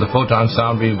 We have the Photon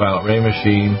Sound Beam Violet Ray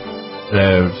Machine,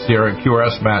 the Sierra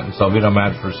QRS mat and Salvino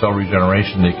mat for cell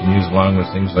regeneration they can use along with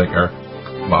things like our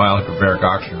hyperbaric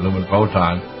oxygen, lumen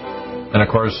photon. And, of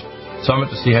course,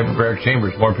 Summit to see hyperbaric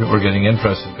chambers. More people are getting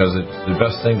interested because it's the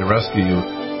best thing to rescue you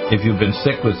if you've been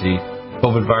sick with the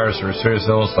COVID virus or a serious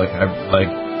illness like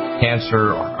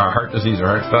cancer or heart disease or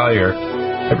heart failure.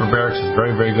 Hyperbarics is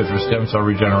very, very good for stem cell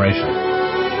regeneration.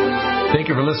 Thank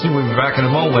you for listening. We'll be back in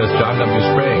a moment with John W.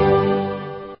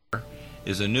 Sprague.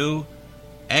 Is a new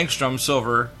angstrom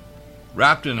silver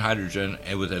wrapped in hydrogen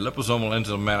and with a liposomal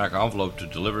enzymatic envelope to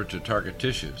deliver to target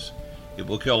tissues. It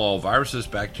will kill all viruses,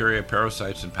 bacteria,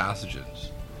 parasites, and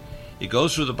pathogens. It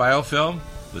goes through the biofilm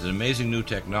with an amazing new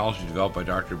technology developed by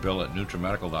Dr. Bill at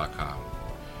NutriMedical.com.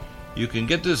 You can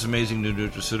get this amazing new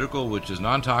nutraceutical, which is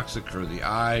non-toxic for the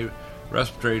eye,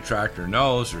 respiratory tract, or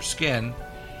nose, or skin,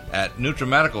 at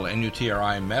NutriMedical,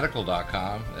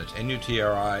 NutriMedical.com. That's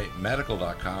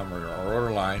NutriMedical.com, or our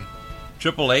order line,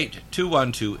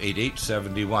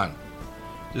 888-212-8871.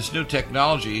 This new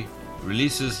technology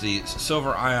releases the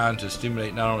silver ion to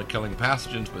stimulate not only killing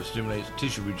pathogens, but stimulates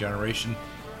tissue regeneration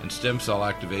and stem cell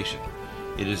activation.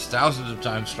 It is thousands of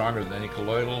times stronger than any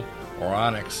colloidal or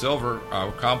onyx silver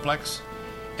complex,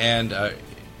 and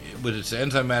with its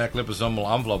enzymatic liposomal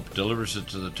envelope, delivers it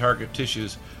to the target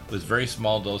tissues with very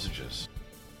small dosages.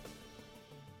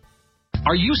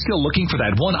 Are you still looking for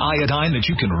that one iodine that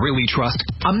you can really trust?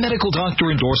 A medical doctor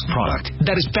endorsed product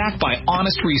that is backed by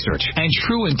honest research and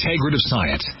true integrative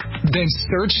science? Then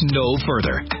search no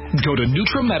further. Go to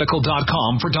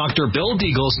NutriMedical.com for Dr. Bill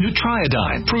Deagle's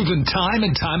Nutriodine, proven time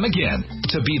and time again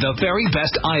to be the very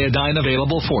best iodine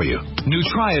available for you.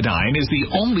 Nutriodine is the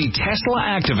only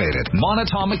Tesla-activated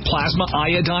monatomic plasma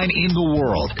iodine in the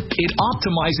world. It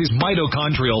optimizes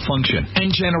mitochondrial function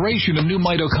and generation of new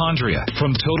mitochondria,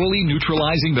 from totally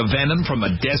neutralizing the venom from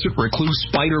a desert recluse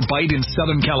spider bite in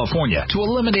Southern California to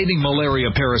eliminating malaria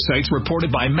parasites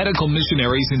reported by medical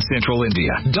missionaries in Central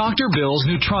India. Dr. Bill's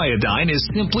Nutriodine is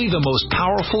simply the most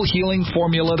powerful healing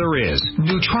formula there is.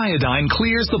 Nutriodine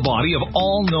clears the body of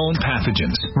all known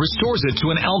pathogens, restores it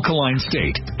to an alkaline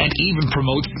state, and even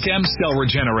promotes stem cell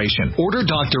regeneration. Order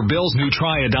Dr. Bill's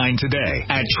Nutriodine today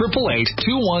at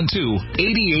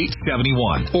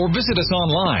 888-212-8871 or visit us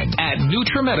online at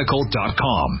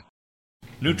NutriMedical.com.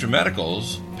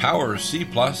 NutriMedical's Power C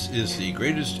Plus is the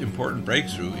greatest important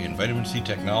breakthrough in vitamin C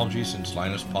technology since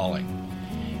Linus Pauling.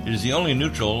 It is the only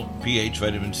neutral pH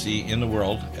vitamin C in the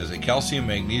world as a calcium,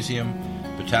 magnesium,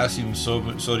 potassium,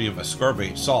 sodium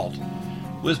ascorbate salt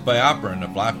with BioPerine, a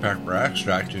black pepper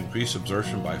extract, to increase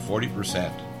absorption by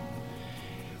 40%.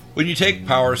 When you take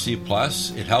Power C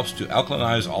Plus, it helps to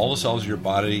alkalinize all the cells of your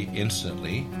body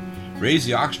instantly, raise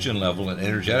the oxygen level and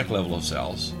energetic level of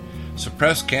cells,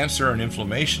 suppress cancer and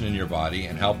inflammation in your body,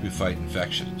 and help you fight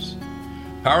infections.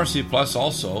 Power C Plus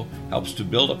also helps to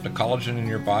build up the collagen in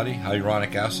your body,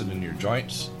 hyaluronic acid in your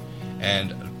joints,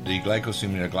 and the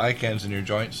glycosaminoglycans in your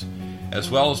joints, as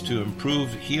well as to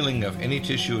improve healing of any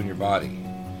tissue in your body.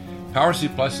 Power C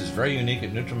Plus is very unique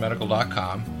at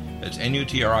NutriMedical.com. It's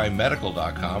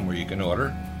NutriMedical.com where you can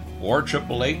order, or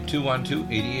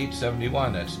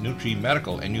 888-212-8871. That's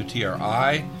NutriMedical,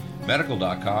 NUTRI,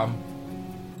 medical.com.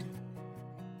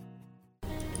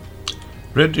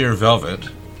 Red Deer Velvet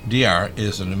DR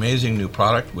is an amazing new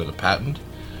product with a patent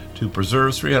to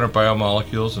preserve 300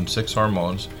 biomolecules and 6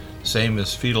 hormones, same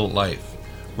as fetal life,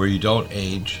 where you don't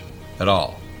age at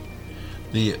all.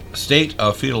 The state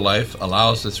of fetal life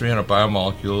allows the 300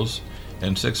 biomolecules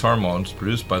and 6 hormones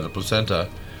produced by the placenta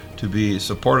to be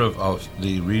supportive of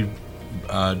the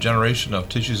regeneration of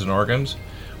tissues and organs,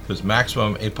 with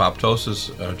maximum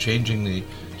apoptosis, changing the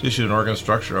tissue and organ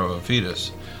structure of a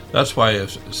fetus. That's why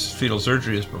if fetal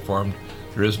surgery is performed,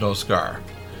 there is no scar.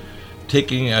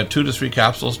 Taking 2 to 3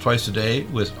 capsules twice a day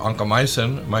with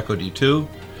oncomycin, Myco D2,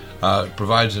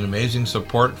 provides an amazing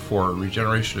support for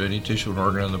regeneration of any tissue and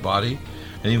organ in the body,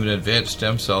 and even advanced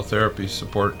stem cell therapy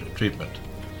support treatment.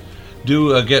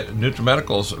 Do get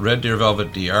NutriMedical's Red Deer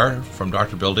Velvet DR from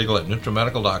Dr. Bill Deagle at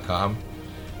NutriMedical.com,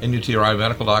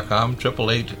 NUTRIMedical.com,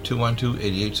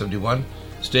 888-212-8871.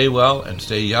 Stay well and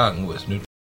stay young with NutriMedical.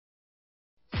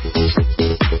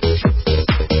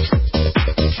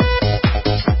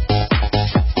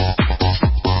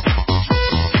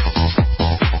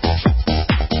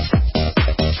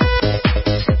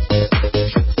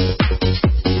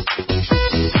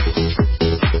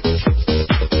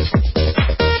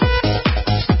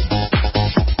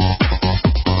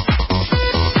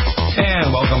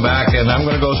 And I'm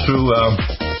going to go through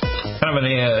kind of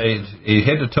a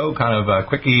head-to-toe kind of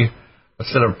quickie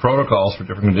set of protocols for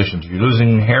different conditions. If you're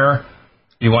losing hair,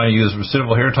 you want to use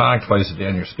recidival hair tonic twice a day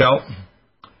on your scalp.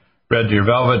 Red Deer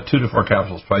Velvet, 2 to 4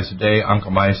 capsules twice a day,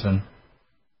 oncomycin,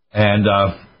 and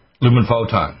lumen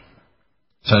photon.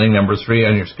 Setting number 3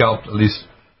 on your scalp at least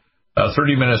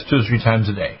 30 minutes, 2 to 3 times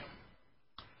a day.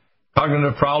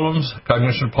 Cognitive problems,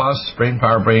 Cognition Plus, Brain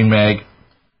Power Brain Mag,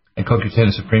 and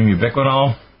CoQ10 Supreme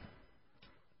Ubiquinol.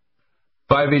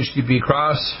 5-HTP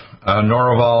Cross,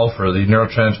 Noroval for the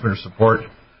neurotransmitter support,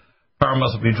 Power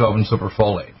Muscle B12 and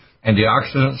Superfolate.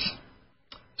 Antioxidants,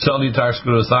 Cell Detox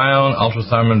Glutathione,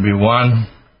 Ultrathymine B1,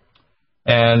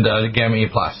 and Gamma E+.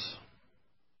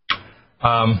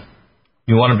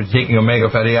 You want to be taking omega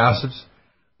fatty acids,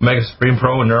 Omega Supreme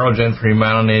Pro and Neurogen for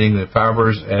remyelinating the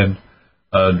fibers and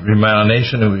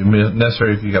remyelination. It would be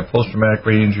necessary if you got post-traumatic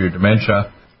brain injury or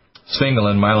dementia. Single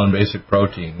and myelin basic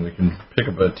protein. We can pick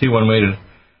up a T1 weighted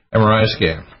MRI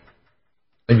scan.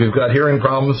 If you've got hearing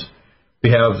problems,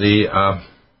 we have the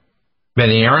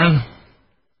Beniarin,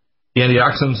 the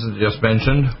antioxidants that I just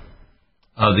mentioned,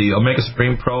 the Omega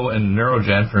Supreme Pro and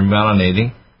Neurogen for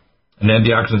melanating, and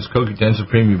antioxidants CoQ10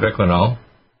 Supreme Ubiquinol,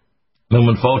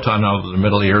 lumen photon out of the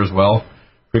middle ear as well,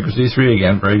 frequency 3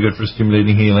 again, very good for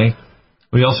stimulating healing.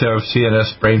 We also have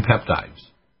CNS brain peptides.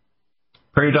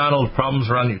 Periodontal problems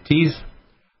around your teeth,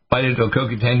 bite into a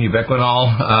CoQ10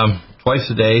 Ubiquinol twice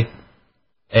a day,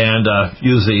 and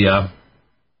use the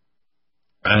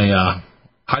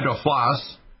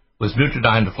Hydrofloss with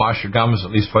Nutridyne to floss your gums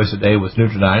at least twice a day with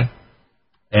Nutridyne.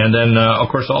 And then, of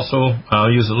course, also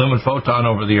use the lumen photon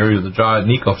over the area of the jaw at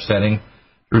NICO setting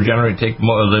to regenerate, take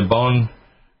the bone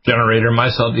generator,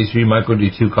 MyCell D3, Myco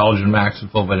D2, Collagen Max, and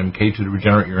full vitamin K2 to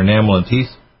regenerate your enamel and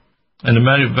teeth. And the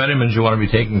vitamins you want to be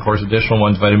taking, of course, additional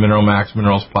ones, Vitamin Mineral Max,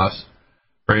 Minerals Plus.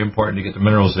 Very important to get the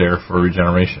minerals there for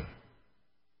regeneration.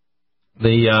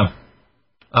 The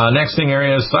next thing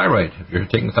area is thyroid. If you're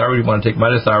taking thyroid, you want to take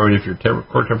mitothyroid. If your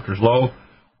core temperature is low,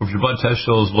 or if your blood test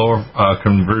shows lower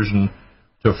conversion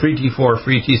to free T4,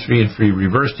 free T3, and free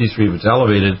reverse T3, if it's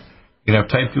elevated, you can have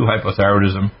type 2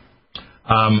 hypothyroidism.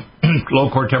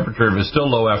 Low core temperature, if it's still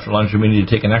low after lunch, you may need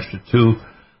to take an extra 2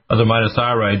 of the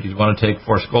mitothyroid. You want to take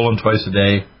forskolin twice a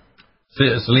day,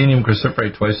 selenium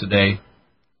cruciferate twice a day,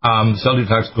 cell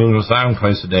detox glutathione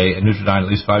twice a day, and Nutridyne at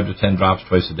least 5 to 10 drops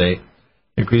twice a day.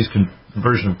 Increase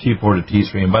conversion of T4 to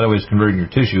T3, and by the way, it's converting your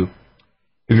tissue.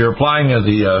 If you're applying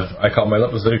I call my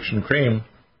liposuction cream,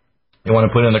 you want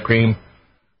to put in the cream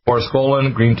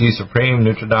forskolin, green tea supreme,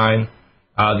 Nutridyne,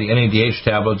 the NADH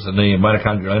tablets, and the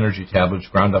mitochondrial energy tablets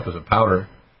ground up as a powder,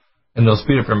 and they'll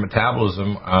speed up your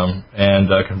metabolism and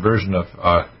conversion of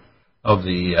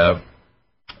the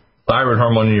thyroid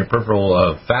hormone in your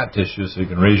peripheral fat tissue, so you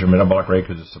can raise your metabolic rate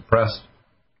because it's suppressed.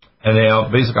 And they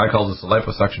basically, I call this the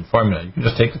liposuction formula. You can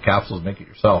just take the capsules and make it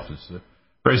yourself. It's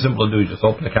Very simple to do. You just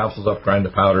open the capsules up, grind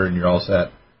the powder, and you're all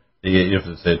set. If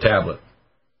it's a tablet.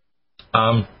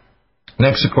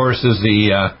 Next, of course, is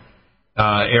the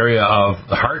area of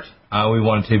the heart. We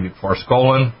want to take it before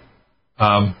colon.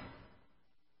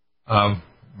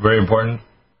 Very important.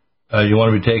 You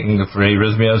want to be taking it for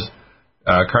arrhythmias.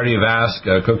 Cardiovasc,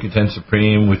 CoQ10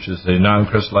 Supreme, which is a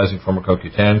non-crystallizing form of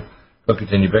CoQ10,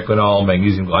 CoQ10 ubiquinol,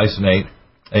 magnesium glycinate,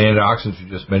 antioxidants you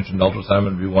just mentioned,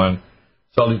 ultrasound B1,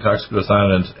 cell detox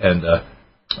glutathione,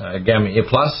 and gamma A+.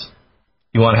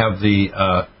 You want to have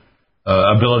the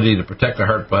ability to protect the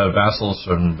heart blood vessels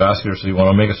and vascular, so you want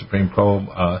Omega Supreme Pro,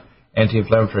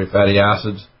 anti-inflammatory fatty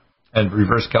acids, and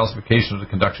reverse calcification of the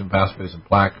conduction pathways and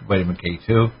plaque, vitamin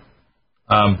K2.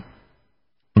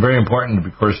 Very important,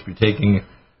 of course, to be taking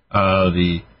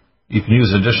you can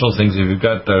use additional things. If you've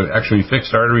got actually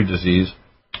fixed artery disease,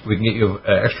 we can get you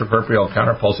extracorporeal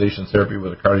counterpulsation therapy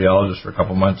with a cardiologist for a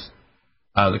couple months.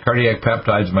 The cardiac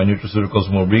peptides in my nutraceuticals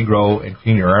will regrow and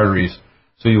clean your arteries,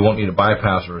 so you won't need a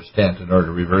bypass or a stent in order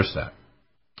to reverse that.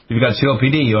 If you've got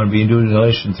COPD, you want to be doing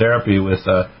inhalation therapy with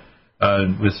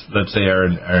let's say, our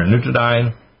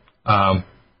Nutridyne,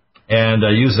 and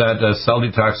use that cell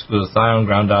detox glutathione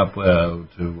ground up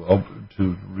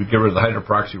to get rid of the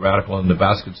hydroperoxy radical in the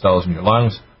basket cells in your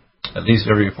lungs, at least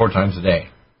every 4 times a day.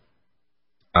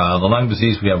 The lung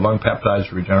disease, we have lung peptides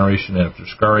for regeneration, and after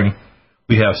scarring,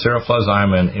 we have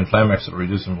seroflozyme and Inflamex that will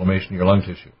reduce inflammation in your lung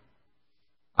tissue.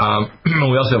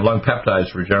 We also have lung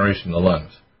peptides for regeneration in the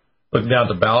lungs. Looking down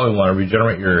at the bowel, we want to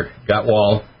regenerate your gut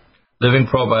wall. Living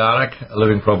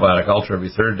Probiotic Ultra every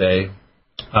 3rd day.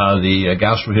 The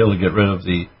GastroHeal to get rid of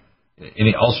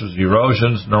any ulcers,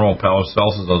 erosions, normal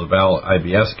peristalsis of the bowel,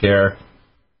 IBS care.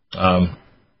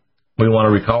 We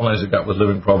want to recolonize the gut with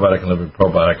Living Probiotic and Living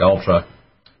Probiotic Ultra.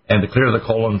 And to clear the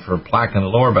colon for plaque in the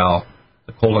lower bowel,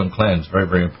 the colon cleanse, very,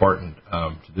 very important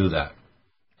to do that.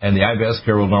 And the IBS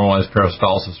care will normalize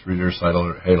peristalsis, reduce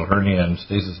hiatal hernia, and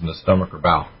stasis in the stomach or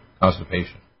bowel,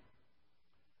 constipation.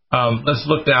 Let's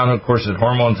look down, of course, at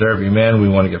hormone therapy. Men, we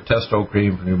want to give testo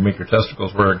cream to make your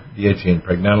testicles work, DHA and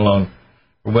pregnenolone.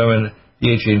 For women,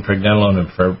 DHA and pregnenolone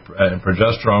and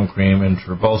progesterone cream, and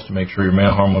for both to make sure your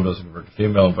male hormone doesn't convert to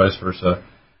female and vice versa.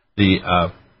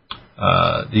 The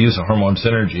use of hormone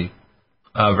synergy,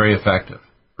 very effective.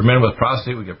 For men with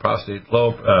prostate, we get prostate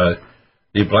flow,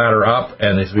 the bladder up,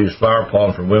 and the Swedish flower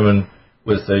pollen. For women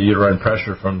with uterine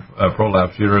pressure from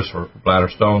prolapsed uterus or bladder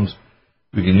stones,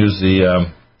 we can use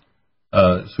the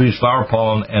Swedish flower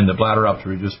pollen and the bladder up to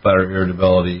reduce bladder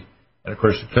irritability. And, of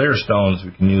course, the clear stones,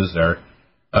 we can use their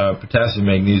potassium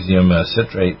magnesium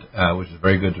citrate, which is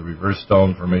very good to reverse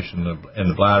stone formation in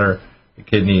the bladder, the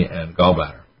kidney, and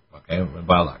gallbladder, okay, and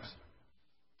bile ducts.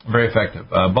 Very effective.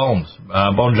 Bones,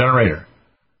 bone generator.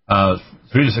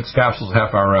 3 to 6 capsules,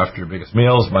 half hour after your biggest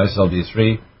meals. Micelle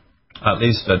D3, at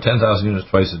least 10,000 units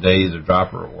twice a day, either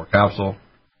dropper or capsule.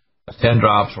 10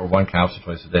 drops or 1 capsule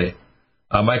twice a day.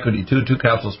 Micro D2, 2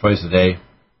 capsules twice a day.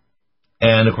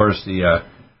 And, of course, the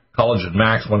Collagen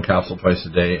Max, 1 capsule twice a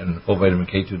day, and full vitamin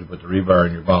K2 to put the rebar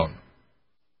in your bone.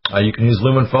 You can use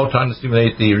Lumen Photon to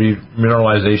stimulate the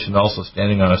remineralization. Also,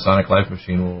 standing on a Sonic Life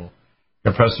machine will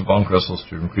compress the bone crystals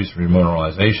to increase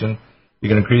remineralization. You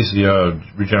can increase the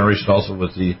regeneration also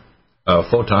with the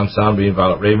Photon Sound Beam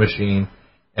Violet Ray machine,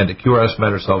 and the QRS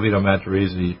Met or Salvito Met to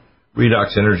raise the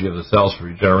redox energy of the cells for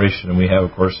regeneration. And we have,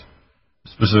 of course,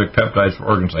 specific peptides for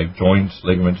organs like joints,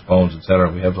 ligaments, bones,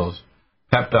 etc. We have those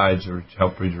peptides which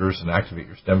help reverse and activate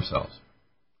your stem cells.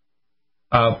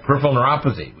 Peripheral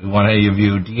neuropathy. We want to give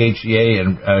you DHEA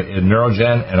and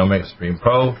Neurogen and Omega Supreme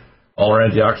Pro. All our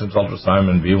antioxidants,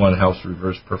 ultrasimon B1 helps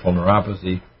reverse peripheral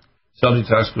neuropathy. Cell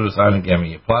detox glutathione and gamma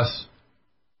E+.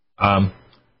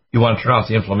 You want to turn off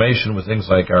the inflammation with things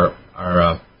like our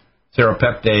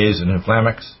serapeptase and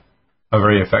Inflamex. Are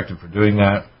very effective for doing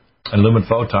that. And Lumen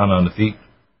Photon on the feet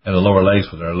and the lower legs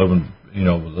with our Lumen,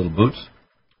 with little boots.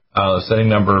 Setting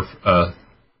number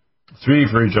 3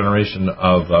 for regeneration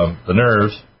of the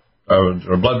nerves,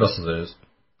 or blood vessels is,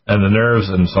 and the nerves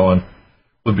and so on,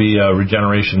 would be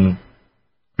regeneration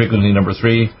frequency number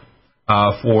 3.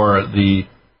 For the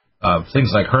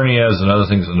things like hernias and other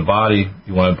things in the body,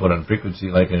 you want to put on frequency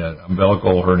like an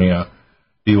umbilical hernia.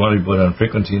 You want to put on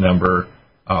frequency number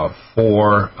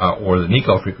 4, or the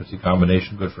NICO frequency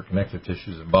combination, good for connective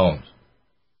tissues and bones.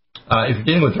 If you're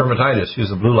dealing with dermatitis, use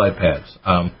the blue light pads.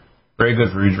 Very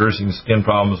good for reversing skin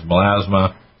problems,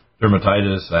 melasma,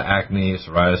 dermatitis, acne,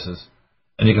 psoriasis.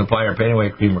 And you can apply our Pain Away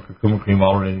cream or curcuma cream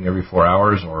alternating every 4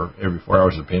 hours, or every 4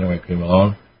 hours of Pain Away cream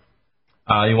alone.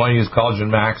 You want to use Collagen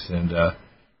Max and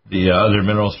the other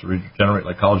minerals to regenerate,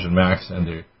 like Collagen Max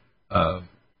and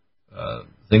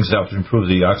the things that help to improve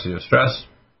the oxidative stress.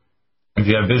 If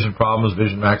you have vision problems,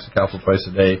 Vision Max, a capsule twice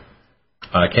a day.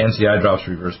 Can-C eye drops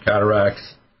to reverse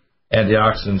cataracts.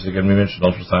 Antioxidants, again, we mentioned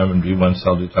ultrathymine, B1,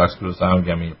 cell detox, glutathione,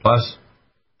 gamma plus.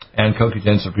 And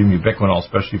CoQ10 Supreme Ubiquinol,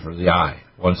 especially for the eye.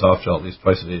 One soft gel at least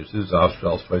twice a day, 2 soft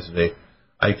gels twice a day.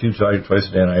 IQ twice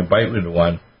a day, and I bite into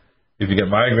one. If you get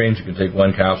migraines, you can take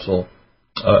one capsule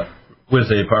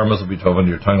with a power muscle B12 under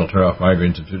your tongue. Will turn off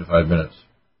migraines in 2 to 5 minutes.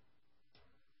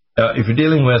 If you're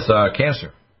dealing with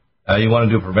cancer, you want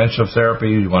to do prevention therapy.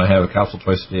 You want to have a capsule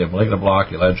twice a day of malignant block,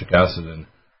 ellagic acid, and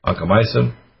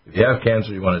oncomycin. If you have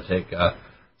cancer, you want to take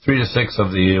 3 to 6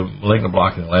 of the malignant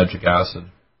block and ellagic acid,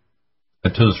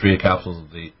 and 2 to 3 capsules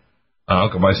of the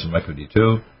oncomycin Myco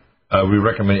D2. We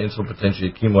recommend insulin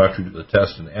potentiate chemo after you do the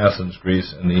test, and Athens,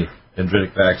 Greece, and the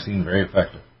dendritic vaccine, very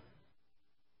effective.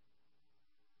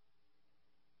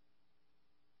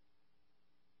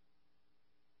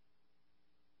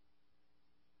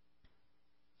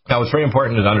 Now, what's very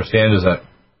important to understand is that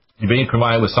you may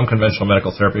combine with some conventional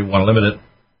medical therapy. We want to limit it.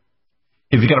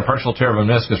 If you get a partial tear of a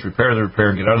meniscus, repair the repair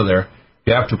and get out of there.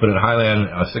 You have to put in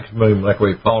Highland 6 million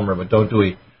molecular weight polymer, but don't do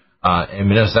a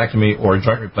meniscectomy or a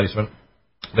joint replacement.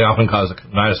 They often cause a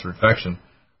conitis or infection.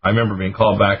 I remember being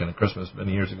called back on Christmas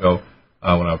many years ago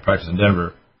when I was practicing in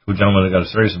Denver to a gentleman who got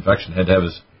a serious infection, had to have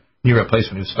his knee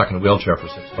replacement. He was stuck in a wheelchair for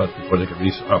 6 months before they could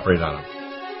operate on him.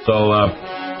 So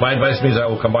my advice means I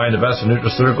will combine the best of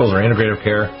nutraceuticals or integrative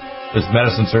care with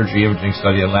medicine, surgery, imaging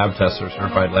study, and lab tests or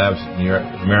certified labs in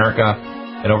America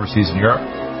and overseas in Europe,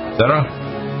 etc.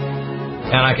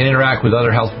 And I can interact with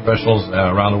other health professionals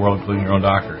around the world, including your own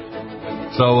doctors.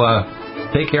 So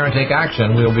take care and take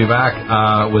action. We'll be back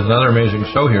with another amazing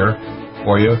show here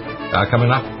for you coming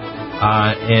up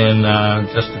in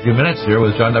just a few minutes here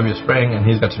with John W. Spring, and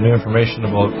he's got some new information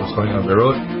about what's going on in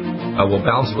Beirut. We'll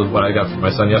balance it with what I got from my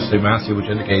son yesterday, Matthew, which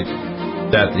indicates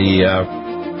that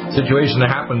the situation that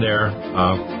happened there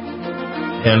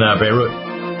in Beirut,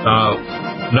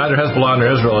 neither Hezbollah nor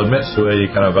Israel admits to a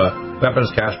kind of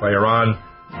weapons cache by Iran.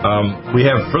 We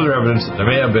have further evidence that there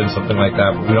may have been something like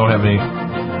that, but we don't have any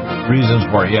reasons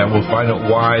for it yet. We'll find out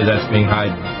why that's being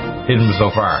hidden so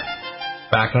far.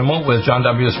 Back in a moment with John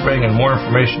W. Spring and more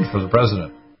information for the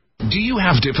president. Do you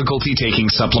have difficulty taking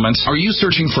supplements? Are you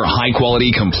searching for a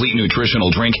high-quality, complete nutritional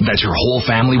drink that your whole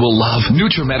family will love?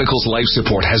 NutriMedical's Life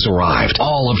Support has arrived.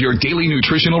 All of your daily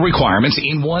nutritional requirements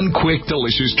in one quick,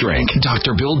 delicious drink.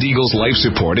 Dr. Bill Deagle's Life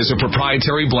Support is a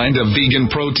proprietary blend of vegan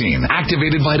protein,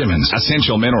 activated vitamins,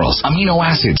 essential minerals, amino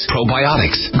acids,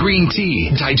 probiotics, green tea,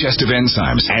 digestive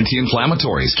enzymes,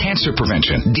 anti-inflammatories, cancer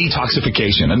prevention,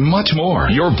 detoxification, and much more.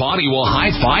 Your body will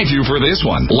high-five you for this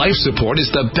one. Life Support is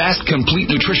the best complete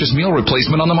nutritious meal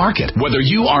replacement on the market. Whether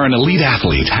you are an elite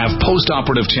athlete, have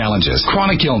post-operative challenges,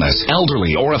 chronic illness,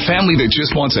 elderly, or a family that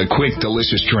just wants a quick,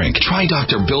 delicious drink, try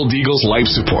Dr. Bill Deagle's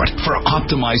Life Support for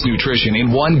optimized nutrition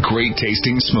in one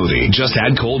great-tasting smoothie. Just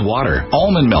add cold water,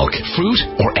 almond milk, fruit,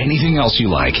 or anything else you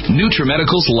like.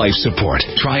 NutriMedical's Life Support.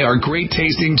 Try our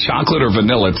great-tasting chocolate or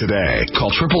vanilla today.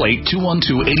 Call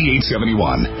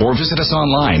 888-212-8871 or visit us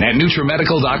online at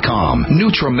NutriMedical.com.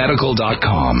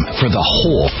 NutriMedical.com for the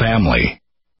whole family.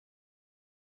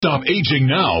 Stop aging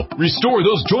now. Restore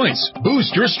those joints.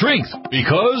 Boost your strength.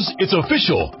 Because it's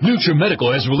official. NutriMedical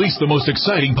has released the most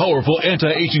exciting, powerful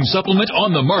anti-aging supplement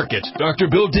on the market. Dr.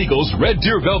 Bill Deagle's Red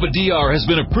Deer Velvet DR has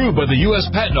been approved by the U.S.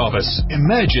 Patent Office.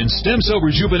 Imagine stem cell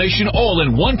rejuvenation all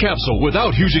in one capsule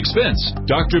without huge expense.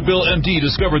 Dr. Bill MD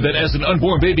discovered that as an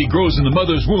unborn baby grows in the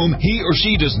mother's womb, he or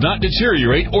she does not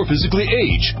deteriorate or physically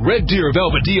age. Red Deer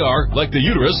Velvet DR, like the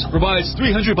uterus, provides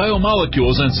 300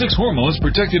 biomolecules and 6 hormones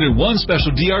protected in one special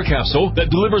DR capsule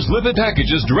that delivers lipid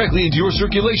packages directly into your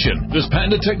circulation. This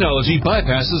patented technology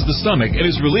bypasses the stomach and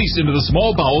is released into the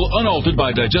small bowel unaltered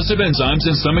by digestive enzymes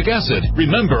and stomach acid.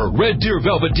 Remember, Red Deer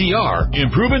Velvet DR.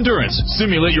 Improve endurance,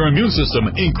 stimulate your immune system,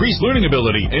 increase learning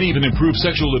ability, and even improve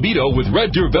sexual libido with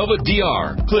Red Deer Velvet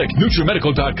DR. Click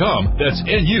NutriMedical.com, that's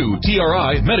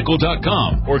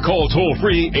NutriMedical.com, or call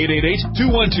toll-free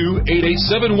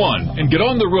 888-212-8871 and get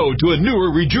on the road to a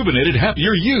newer, rejuvenated,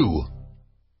 happier you.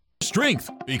 Strength,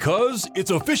 because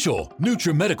it's official.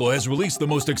 NutriMedical has released the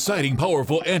most exciting,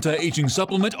 powerful anti-aging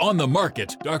supplement on the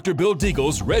market. Dr. Bill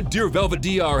Deagle's Red Deer Velvet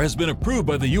DR has been approved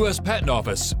by the U.S. Patent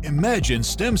Office. Imagine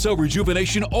stem cell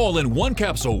rejuvenation all in one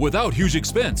capsule without huge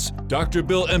expense. Dr.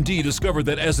 Bill MD discovered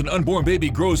that as an unborn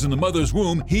baby grows in the mother's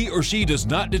womb, he or she does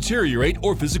not deteriorate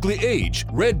or physically age.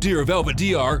 Red Deer Velvet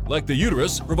DR, like the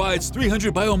uterus, provides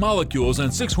 300 biomolecules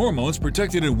and 6 hormones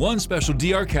protected in one special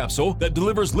DR capsule that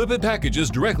delivers lipid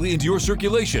packages directly into into your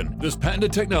circulation. This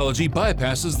patented technology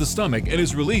bypasses the stomach and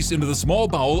is released into the small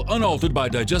bowel unaltered by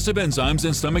digestive enzymes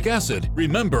and stomach acid.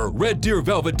 Remember Red Deer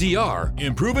Velvet DR.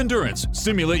 Improve endurance,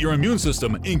 stimulate your immune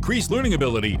system, increase learning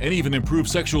ability, and even improve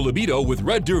sexual libido with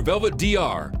Red Deer Velvet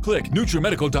DR. Click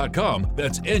NutriMedical.com,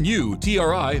 that's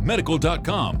NUTRI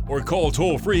Medical.com, or call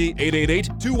toll-free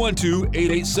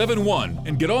 888-212-8871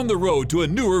 and get on the road to a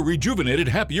newer, rejuvenated,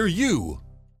 happier you.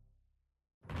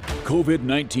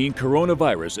 COVID-19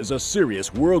 coronavirus is a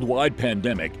serious worldwide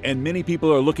pandemic, and many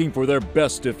people are looking for their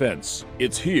best defense.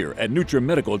 It's here at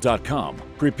NutriMedical.com.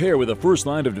 Prepare with a first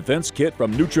line of defense kit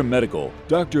from NutriMedical.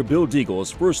 Dr. Bill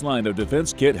Deagle's first line of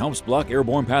defense kit helps block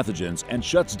airborne pathogens and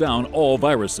shuts down all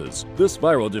viruses. This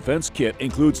viral defense kit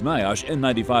includes NIOSH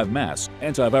N95 masks,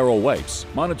 antiviral wipes,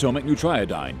 monotomic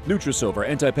Nutriodine, Nutrisilver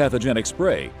antipathogenic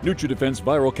spray, NutriDefense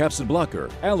viral capsid blocker,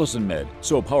 Allison Med,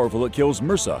 so powerful it kills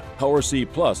MRSA, Power C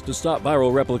Plus to stop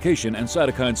viral replication and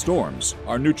cytokine storms.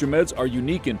 Our NutriMeds are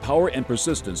unique in power and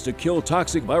persistence to kill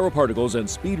toxic viral particles and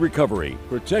speed recovery.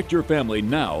 Protect your family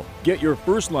now. Get your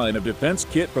first line of defense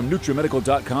kit from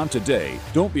NutriMedical.com today.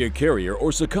 Don't be a carrier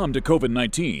or succumb to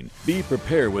COVID-19. Be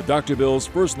prepared with Dr. Bill's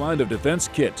first line of defense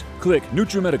kit. Click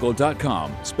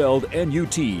NutriMedical.com, spelled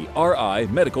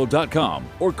NUTRI Medical.com,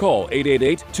 or call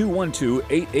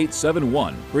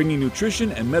 888-212-8871, bringing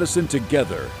nutrition and medicine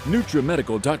together.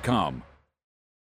 NutriMedical.com.